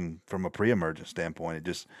anything from a pre-emergent standpoint. It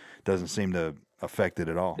just doesn't seem to affect it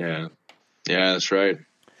at all. Yeah, that's right.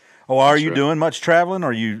 Oh, are you doing much traveling, or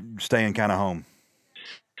are you staying kind of home?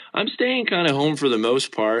 I'm staying kind of home for the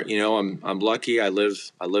most part. I'm lucky. I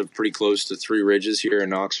live pretty close to Three Ridges here in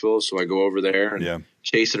Knoxville, so I go over there and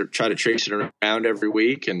try to chase it around every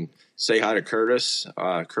week and say hi to Curtis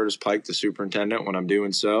Pike, the superintendent, when I'm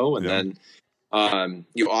doing so. And then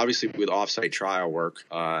obviously with offsite trial work,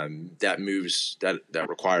 that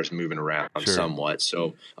requires moving around somewhat.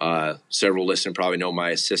 So several listeners probably know my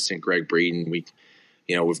assistant, Greg Breeden. We've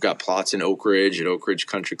got plots in Oak Ridge at Oak Ridge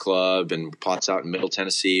Country Club, and plots out in Middle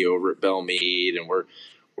Tennessee over at Belmead, and we're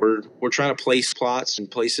trying to place plots in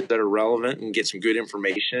places that are relevant and get some good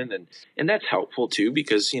information, and that's helpful too,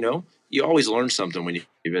 because you always learn something when you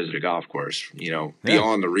visit a golf course,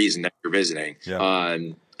 beyond the reason that you're visiting. Yeah.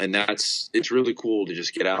 And it's really cool to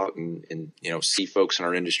just get out and see folks in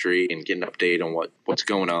our industry and get an update on what's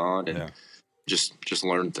going on, and just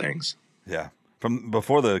learn things. Yeah. From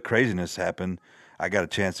before the craziness happened, I got a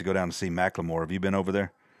chance to go down to see Macklemore. Have you been over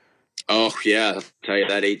there? Oh yeah, I'll tell you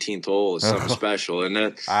that 18th hole is something special, isn't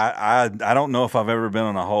it? I don't know if I've ever been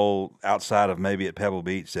on a hole outside of maybe at Pebble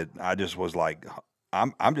Beach that I just was like,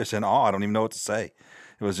 I'm just in awe. I don't even know what to say.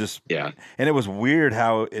 It was just, yeah, and it was weird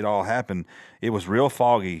how it all happened. It was real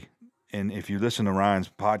foggy. And if you listen to Ryan's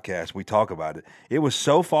podcast, we talk about it. It was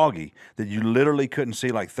so foggy that you literally couldn't see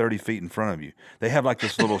like 30 feet in front of you. They have like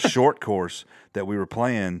this little short course that we were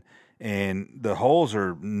playing, and the holes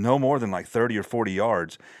are no more than like 30 or 40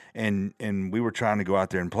 yards. And we were trying to go out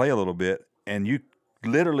there and play a little bit, and you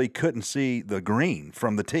literally couldn't see the green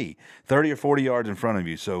from the tee 30 or 40 yards in front of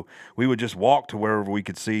you. So we would just walk to wherever we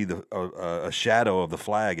could see a shadow of the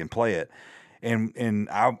flag and play it.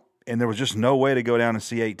 And there was just no way to go down and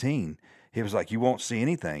see 18. He was like, you won't see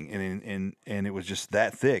anything. And it was just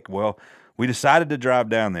that thick. Well, we decided to drive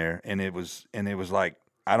down there, and it was like,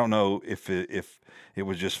 I don't know if it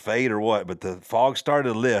was just fate or what, but the fog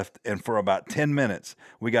started to lift, and for about 10 minutes,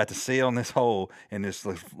 we got to see on this hole in this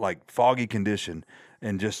like foggy condition,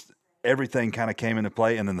 and just everything kind of came into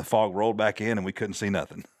play, and then the fog rolled back in, and we couldn't see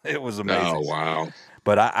nothing. It was amazing. Oh, wow.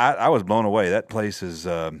 But I was blown away. That place is,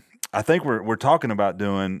 I think we're talking about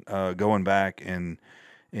doing, going back and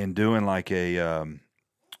doing like a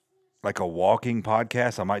walking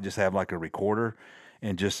podcast. I might just have like a recorder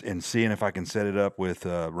and seeing if I can set it up with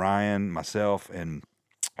Ryan, myself, and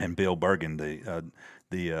Bill Bergen, the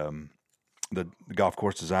golf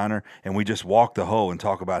course designer, and we just walk the hole and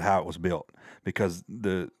talk about how it was built, because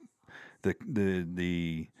the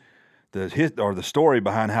story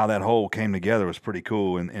behind how that hole came together was pretty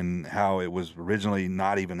cool, and how it was originally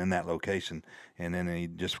not even in that location, and then he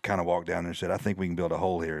just kind of walked down there and said, I think we can build a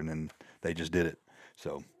hole here, and then they just did it.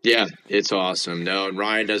 So yeah, it's awesome. No, and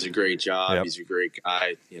Ryan does a great job. Yep. He's a great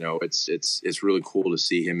guy. You know, it's really cool to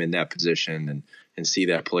see him in that position and see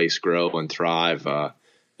that place grow and thrive.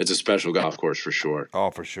 It's a special golf course for sure. Oh,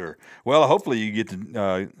 for sure. Well, hopefully you get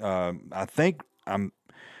to.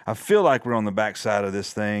 I feel like we're on the backside of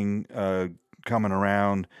this thing coming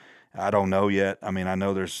around. I don't know yet. I mean, I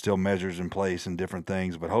know there's still measures in place and different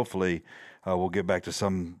things, but hopefully we'll get back to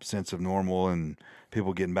some sense of normal, and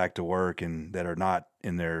people getting back to work and that are not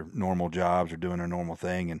in their normal jobs or doing their normal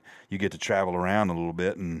thing, and you get to travel around a little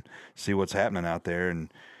bit and see what's happening out there. And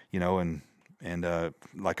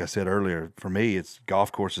like I said earlier, for me, it's golf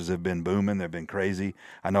courses have been booming. They've been crazy.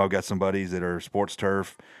 I know I've got some buddies that are sports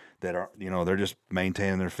turf that are, they're just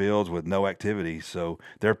maintaining their fields with no activity. So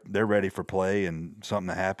they're ready for play and something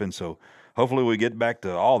to happen. So hopefully we get back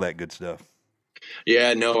to all that good stuff.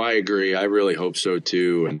 Yeah, no, I agree. I really hope so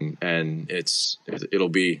too. And it'll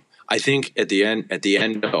be, I think at the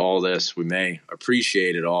end of all this, we may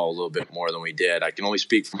appreciate it all a little bit more than we did. I can only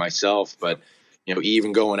speak for myself, but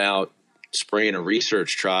even going out, spraying a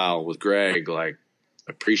research trial with Greg, like,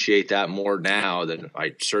 appreciate that more now than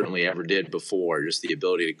I certainly ever did before. Just the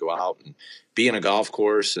ability to go out and be in a golf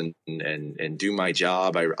course and do my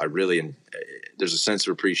job. I really, there's a sense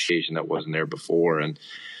of appreciation that wasn't there before. And,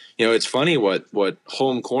 it's funny what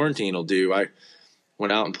home quarantine will do. I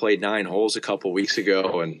went out and played 9 holes a couple weeks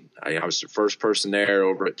ago, and I was the first person there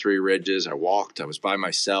over at Three Ridges. I walked, I was by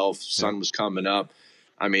myself. Sun was coming up.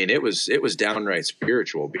 I mean, it was downright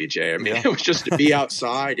spiritual, BJ. I mean, It was just to be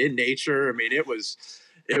outside in nature. I mean, it was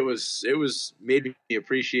made me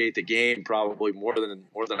appreciate the game probably more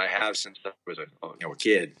than I have since I was a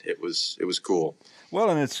kid. It was cool.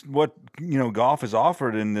 Well, and it's what golf has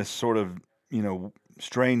offered in this sort of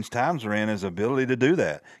strange times we're in, is ability to do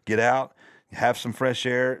that. Get out, have some fresh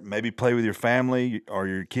air, maybe play with your family or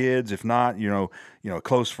your kids, if not, a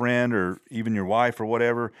close friend or even your wife or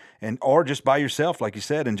whatever, or just by yourself, like you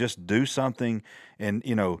said, and just do something. And,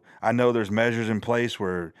 I know there's measures in place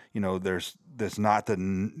where, it's not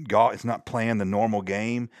it's not playing the normal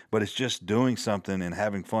game, but it's just doing something and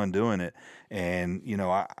having fun doing it. And,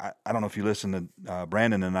 I don't know if you listened to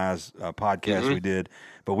Brandon and I's podcast we did,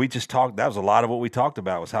 but we just talked, that was a lot of what we talked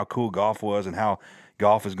about, was how cool golf was and how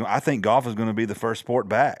golf is going. I think golf is going to be the first sport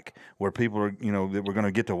back where people are, that we're going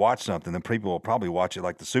to get to watch something, and people will probably watch it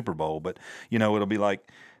like the Super Bowl, but it'll be like,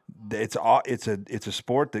 it's a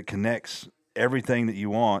sport that connects everything that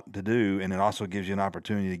you want to do, and it also gives you an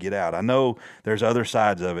opportunity to get out. I know there's other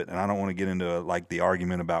sides of it, and I don't want to get into like the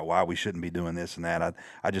argument about why we shouldn't be doing this and that.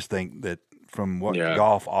 I just think that from what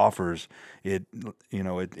golf offers, it's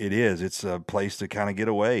a place to kind of get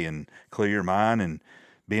away and clear your mind, and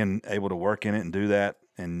being able to work in it and do that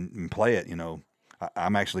and play it.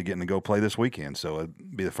 I'm actually getting to go play this weekend, so it'll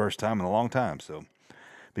be the first time in a long time, so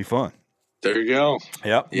be fun. There you go.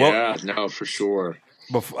 Yep. Yeah, no, for sure.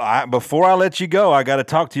 Before I let you go, I got to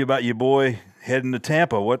talk to you about your boy heading to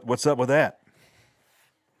Tampa. What's up with that?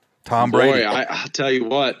 Tom Brady. Boy, I'll tell you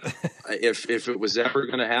what, if it was ever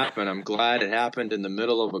going to happen, I'm glad it happened in the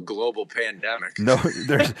middle of a global pandemic. No,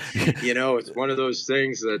 there's it's one of those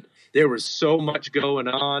things that there was so much going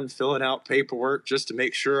on, filling out paperwork just to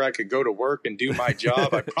make sure I could go to work and do my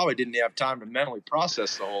job. I probably didn't have time to mentally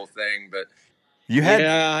process the whole thing, but you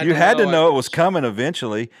had to know it was coming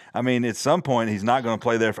eventually. I mean, at some point he's not going to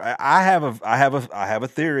play there. I have a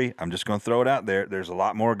theory. I'm just going to throw it out there. There's a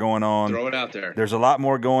lot more going on. Throw it out there. There's a lot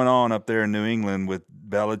more going on up there in New England with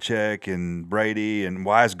Belichick and Brady, and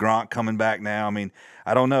why is Gronk coming back now? I mean,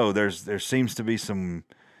 I don't know. There seems to be some.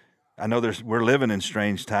 I know we're living in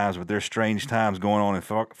strange times, but there's strange times going on in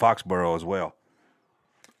Foxborough as well.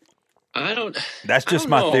 That's just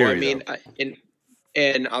my theory. I mean,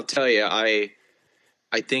 and I'll tell you, I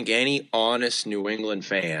think any honest New England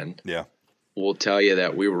fan will tell you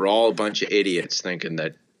that we were all a bunch of idiots thinking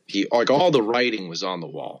that all the writing was on the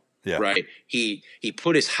wall. Yeah. Right. He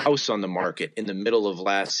put his house on the market in the middle of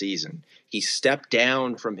last season. He stepped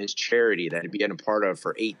down from his charity that he'd been a part of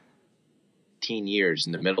for 18 years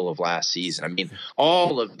in the middle of last season. I mean,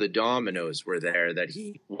 all of the dominoes were there that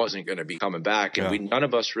he wasn't going to be coming back. And none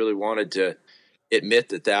of us really wanted to admit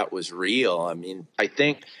that was real. I mean, I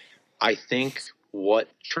think what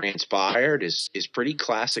transpired is pretty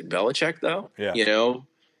classic Belichick, though. Yeah.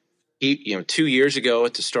 He 2 years ago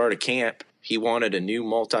at the start of camp, he wanted a new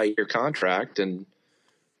multi-year contract, and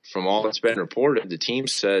from all that's been reported, the team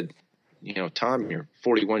said, Tom, you're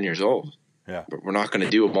 41 years old. Yeah. But we're not going to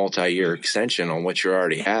do a multi-year extension on what you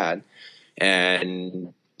already had.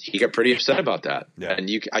 And he got pretty upset about that. Yeah. And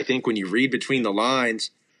I think when you read between the lines,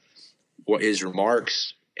 what his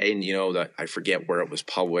remarks, and I forget where it was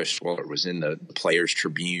published, whether it was in the Players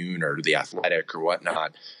Tribune or the Athletic or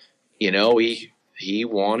whatnot, he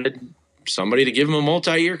wanted somebody to give him a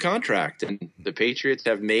multi-year contract, and the Patriots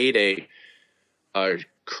have made a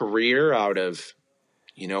career out of,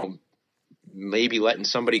 maybe letting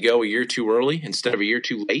somebody go a year too early instead of a year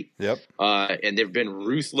too late. Yep. And they've been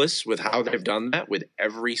ruthless with how they've done that with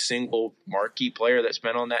every single marquee player that's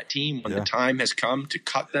been on that team. When the time has come to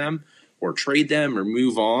cut them or trade them or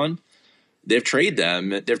move on, they've traded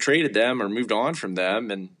them or moved on from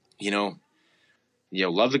them. And,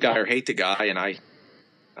 love the guy or hate the guy. And I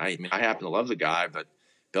happen to love the guy, but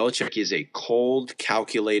Belichick is a cold,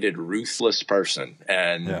 calculated, ruthless person.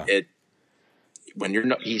 And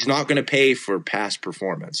he's not going to pay for past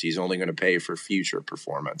performance. He's only going to pay for future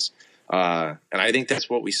performance. And I think that's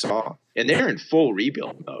what we saw. And they're in full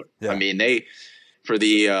rebuild mode. Yeah. I mean, who's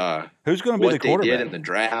going to be the quarterback? They did in the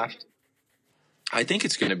draft, I think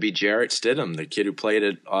it's going to be Jarrett Stidham, the kid who played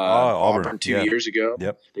at Auburn 2 years ago.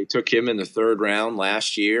 Yep. They took him in the third round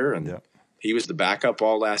last year, and he was the backup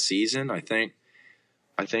all last season. I think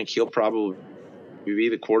he'll probably be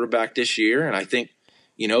the quarterback this year, and I think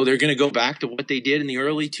they're going to go back to what they did in the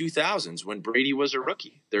early 2000s when Brady was a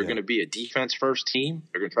rookie. They're going to be a defense-first team.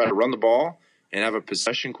 They're going to try to run the ball and have a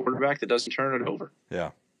possession quarterback that doesn't turn it over.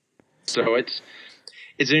 Yeah. So it's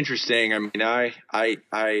interesting. I mean, I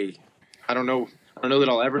don't know. I don't know that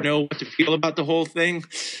I'll ever know what to feel about the whole thing,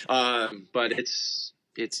 but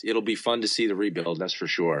it'll be fun to see the rebuild. That's for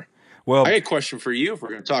sure. Well, I got a question for you. If we're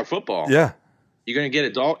going to talk football, you gonna get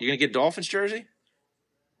a Dolphins jersey?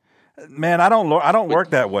 Man, I don't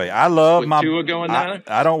work that way. I love my Tua going down.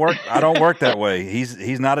 I don't work that way.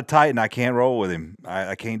 He's not a Titan. I can't roll with him.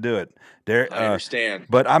 I can't do it. I understand.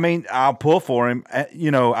 But I mean, I'll pull for him.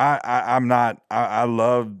 I'm not. I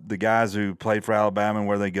love the guys who played for Alabama and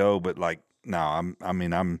where they go. But no,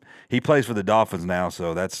 he plays for the Dolphins now,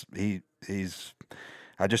 so he's.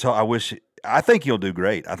 I think he'll do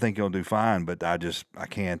great. I think he'll do fine. But I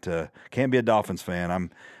can't be a Dolphins fan.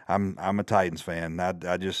 I'm a Titans fan.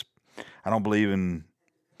 I don't believe in.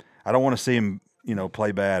 I don't want to see him,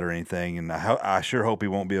 play bad or anything. And I sure hope he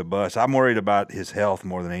won't be a bust. I'm worried about his health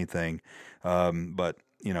more than anything. But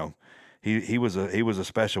he was a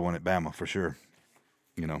special one at Bama for sure.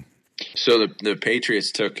 So the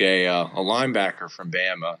Patriots took a linebacker from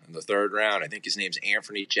Bama in the third round. I think his name's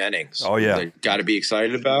Anthony Jennings. Oh yeah, got to be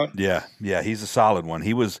excited about. Yeah, he's a solid one.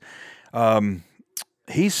 He was,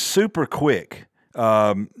 he's super quick.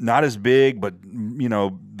 Not as big, but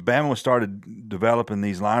Bama started developing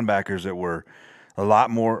these linebackers that were a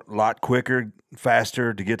lot quicker,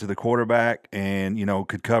 faster to get to the quarterback, and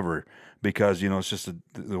could cover because it's just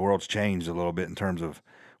the world's changed a little bit in terms of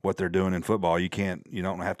what they're doing in football. You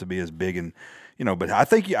don't have to be as big and but I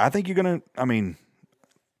think you're gonna. I mean,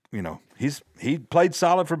 he played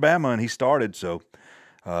solid for Bama and he started, so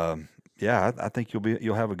I think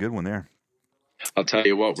you'll have a good one there. I'll tell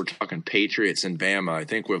you what, we're talking Patriots and Bama. I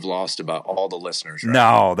think we've lost about all the listeners. Right no,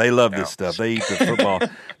 now. They love this stuff. They eat the football.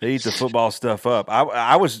 They eat the football stuff up.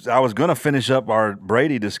 I was going to finish up our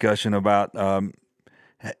Brady discussion about.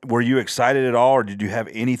 Were you excited at all, or did you have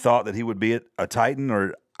any thought that he would be a Titan?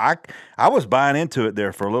 Or I was buying into it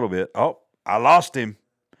there for a little bit. Oh, I lost him.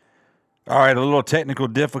 All right, a little technical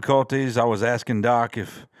difficulties. I was asking Doc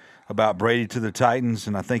about Brady to the Titans,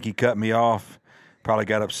 and I think he cut me off. Probably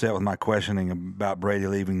got upset with my questioning about Brady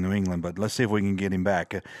leaving New England, but let's see if we can get him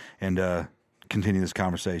back and continue this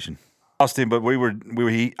conversation. Lost him, but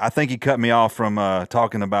I think he cut me off from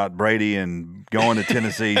talking about Brady and going to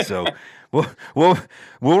Tennessee. So we'll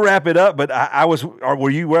wrap it up. But were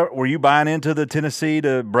you buying into the Tennessee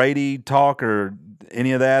to Brady talk or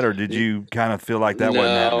any of that, or did you kind of feel like that wasn't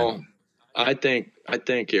happening? I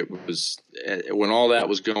think it was when all that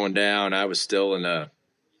was going down. I was still in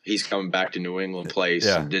he's coming back to New England place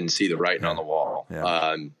and didn't see the writing on the wall,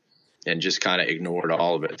 and just kind of ignored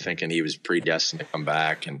all of it, thinking he was predestined to come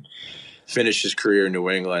back and finish his career in New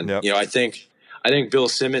England. Yep. I think Bill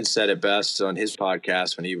Simmons said it best on his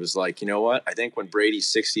podcast when he was like, you know what? I think when Brady's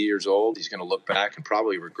 60 years old, he's going to look back and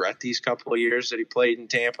probably regret these couple of years that he played in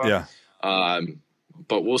Tampa. Yeah.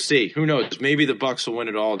 But we'll see. Who knows? Maybe the Bucs will win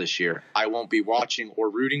it all this year. I won't be watching or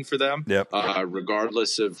rooting for them,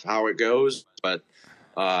 regardless of how it goes. But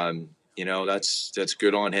that's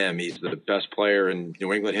good on him. He's the best player in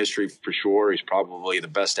New England history for sure. He's probably the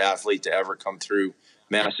best athlete to ever come through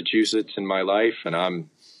Massachusetts in my life, and I'm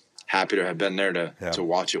happy to have been there to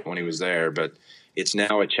watch it when he was there. But it's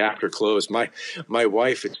now a chapter closed. My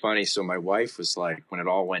wife, it's funny. So my wife was like, when it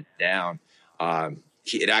all went down,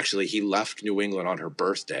 he left New England on her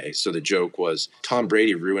birthday. So the joke was, Tom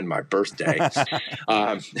Brady ruined my birthday.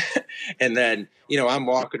 And then, I'm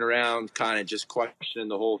walking around kind of just questioning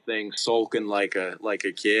the whole thing, sulking like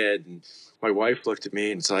a kid. And my wife looked at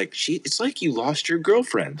me and it's like you lost your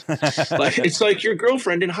girlfriend. Like, it's like your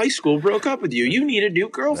girlfriend in high school broke up with you. You need a new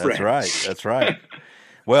girlfriend. That's right.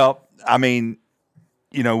 Well, I mean,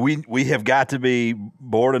 we have got to be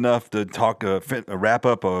bored enough to wrap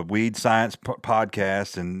up a weed science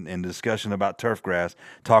podcast and discussion about turf grass,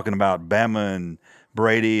 talking about Bama and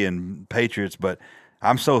Brady and Patriots. But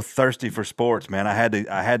I'm so thirsty for sports, man. I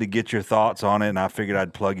had to get your thoughts on it, and I figured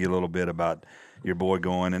I'd plug you a little bit about your boy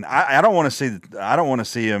going. And I don't want to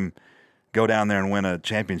see him go down there and win a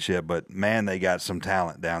championship, but man, they got some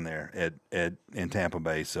talent down there in Tampa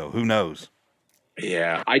Bay. So who knows?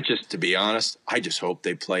 Yeah, to be honest, I just hope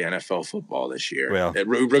they play NFL football this year. Well,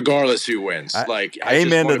 regardless who wins.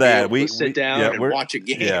 Amen to that. We sit down and watch a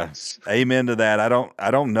game. Yeah, amen to that.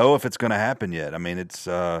 I don't know if it's going to happen yet. I mean, it's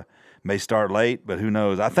may start late, but who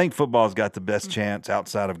knows? I think football's got the best chance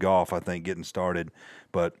outside of golf. I think getting started,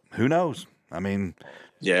 but who knows? I mean,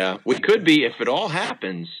 yeah, we could be if it all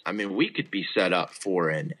happens. I mean, we could be set up for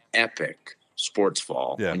an epic sports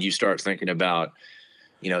fall when you start thinking about.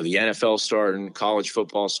 The NFL starting, college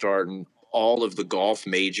football starting, all of the golf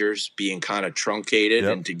majors being kind of truncated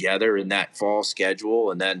and together in that fall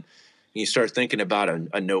schedule. And then you start thinking about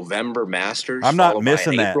a November Masters. I'm not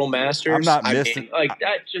missing that. April Masters. I'm not missing.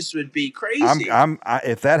 That just would be crazy.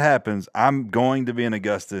 If that happens, I'm going to be in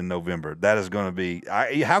Augusta in November. That is going to be.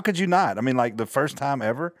 How could you not? I mean, like the first time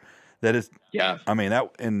ever. That is. Yeah. I mean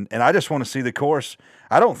that, and I just want to see the course.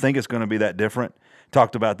 I don't think it's going to be that different.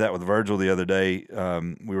 Talked about that with Virgil the other day.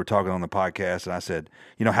 We were talking on the podcast, and I said,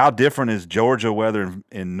 how different is Georgia weather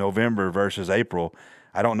in November versus April?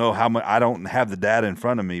 I don't know how much. I don't have the data in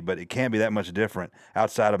front of me, but it can't be that much different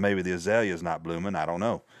outside of maybe the azaleas not blooming. I don't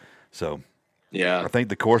know. So, I think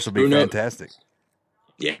the course will be fantastic.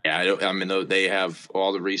 Yeah, I mean, they have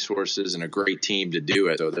all the resources and a great team to do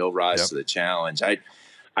it, so they'll rise to the challenge.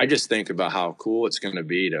 I just think about how cool it's going to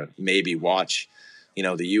be to maybe watch –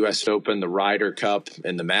 the U.S. Open, the Ryder Cup,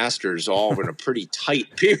 and the Masters all in a pretty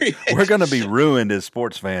tight period. We're going to be ruined as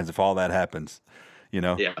sports fans if all that happens.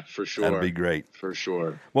 Yeah, for sure. That'd be great. For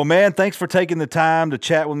sure. Well, man, thanks for taking the time to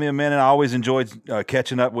chat with me a minute. I always enjoyed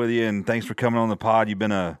catching up with you, and thanks for coming on the pod. You've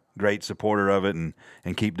been a great supporter of it, and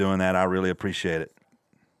keep doing that. I really appreciate it.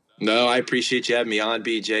 No, I appreciate you having me on,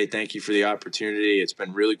 BJ. Thank you for the opportunity. It's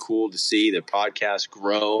been really cool to see the podcast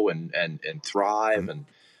grow and thrive and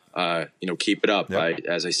keep it up. Yep.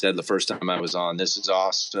 As I said the first time I was on, this is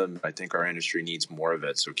awesome. I think our industry needs more of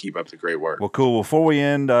it, so keep up the great work. Well, cool. Before we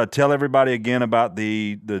end, tell everybody again about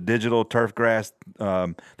the digital turf grass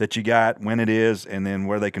that you got, when it is, and then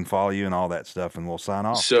where they can follow you and all that stuff, and we'll sign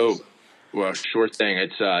off. So, sure thing.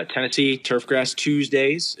 It's Tennessee Turf Grass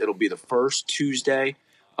Tuesdays. It'll be the first Tuesday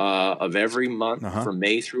of every month from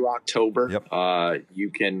May through October. Yep. You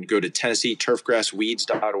can go to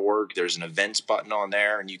TennesseeTurfGrassWeeds.org. There's an events button on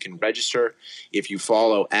there, and you can register. If you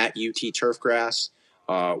follow at UT Turfgrass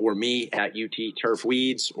or me at UT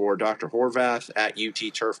Turfweeds, or Dr. Horvath at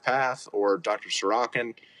UT Turf Path, or Dr.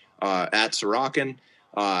 Sorokin at Sorokin,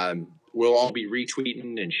 we'll all be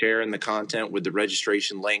retweeting and sharing the content with the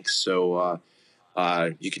registration links. So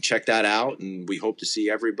you can check that out, and we hope to see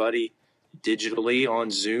everybody digitally on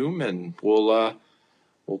Zoom, and we'll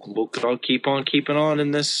keep on keeping on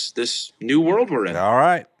in this new world we're in. All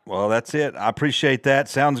right. Well, that's it. I appreciate that.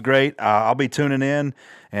 Sounds great. I'll be tuning in.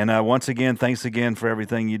 And once again, thanks again for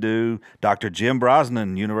everything you do. Dr. Jim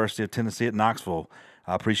Brosnan, University of Tennessee at Knoxville.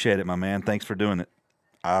 I appreciate it, my man. Thanks for doing it.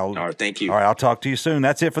 All right, thank you. All right, I'll talk to you soon.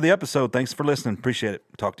 That's it for the episode. Thanks for listening. Appreciate it.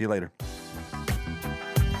 Talk to you later.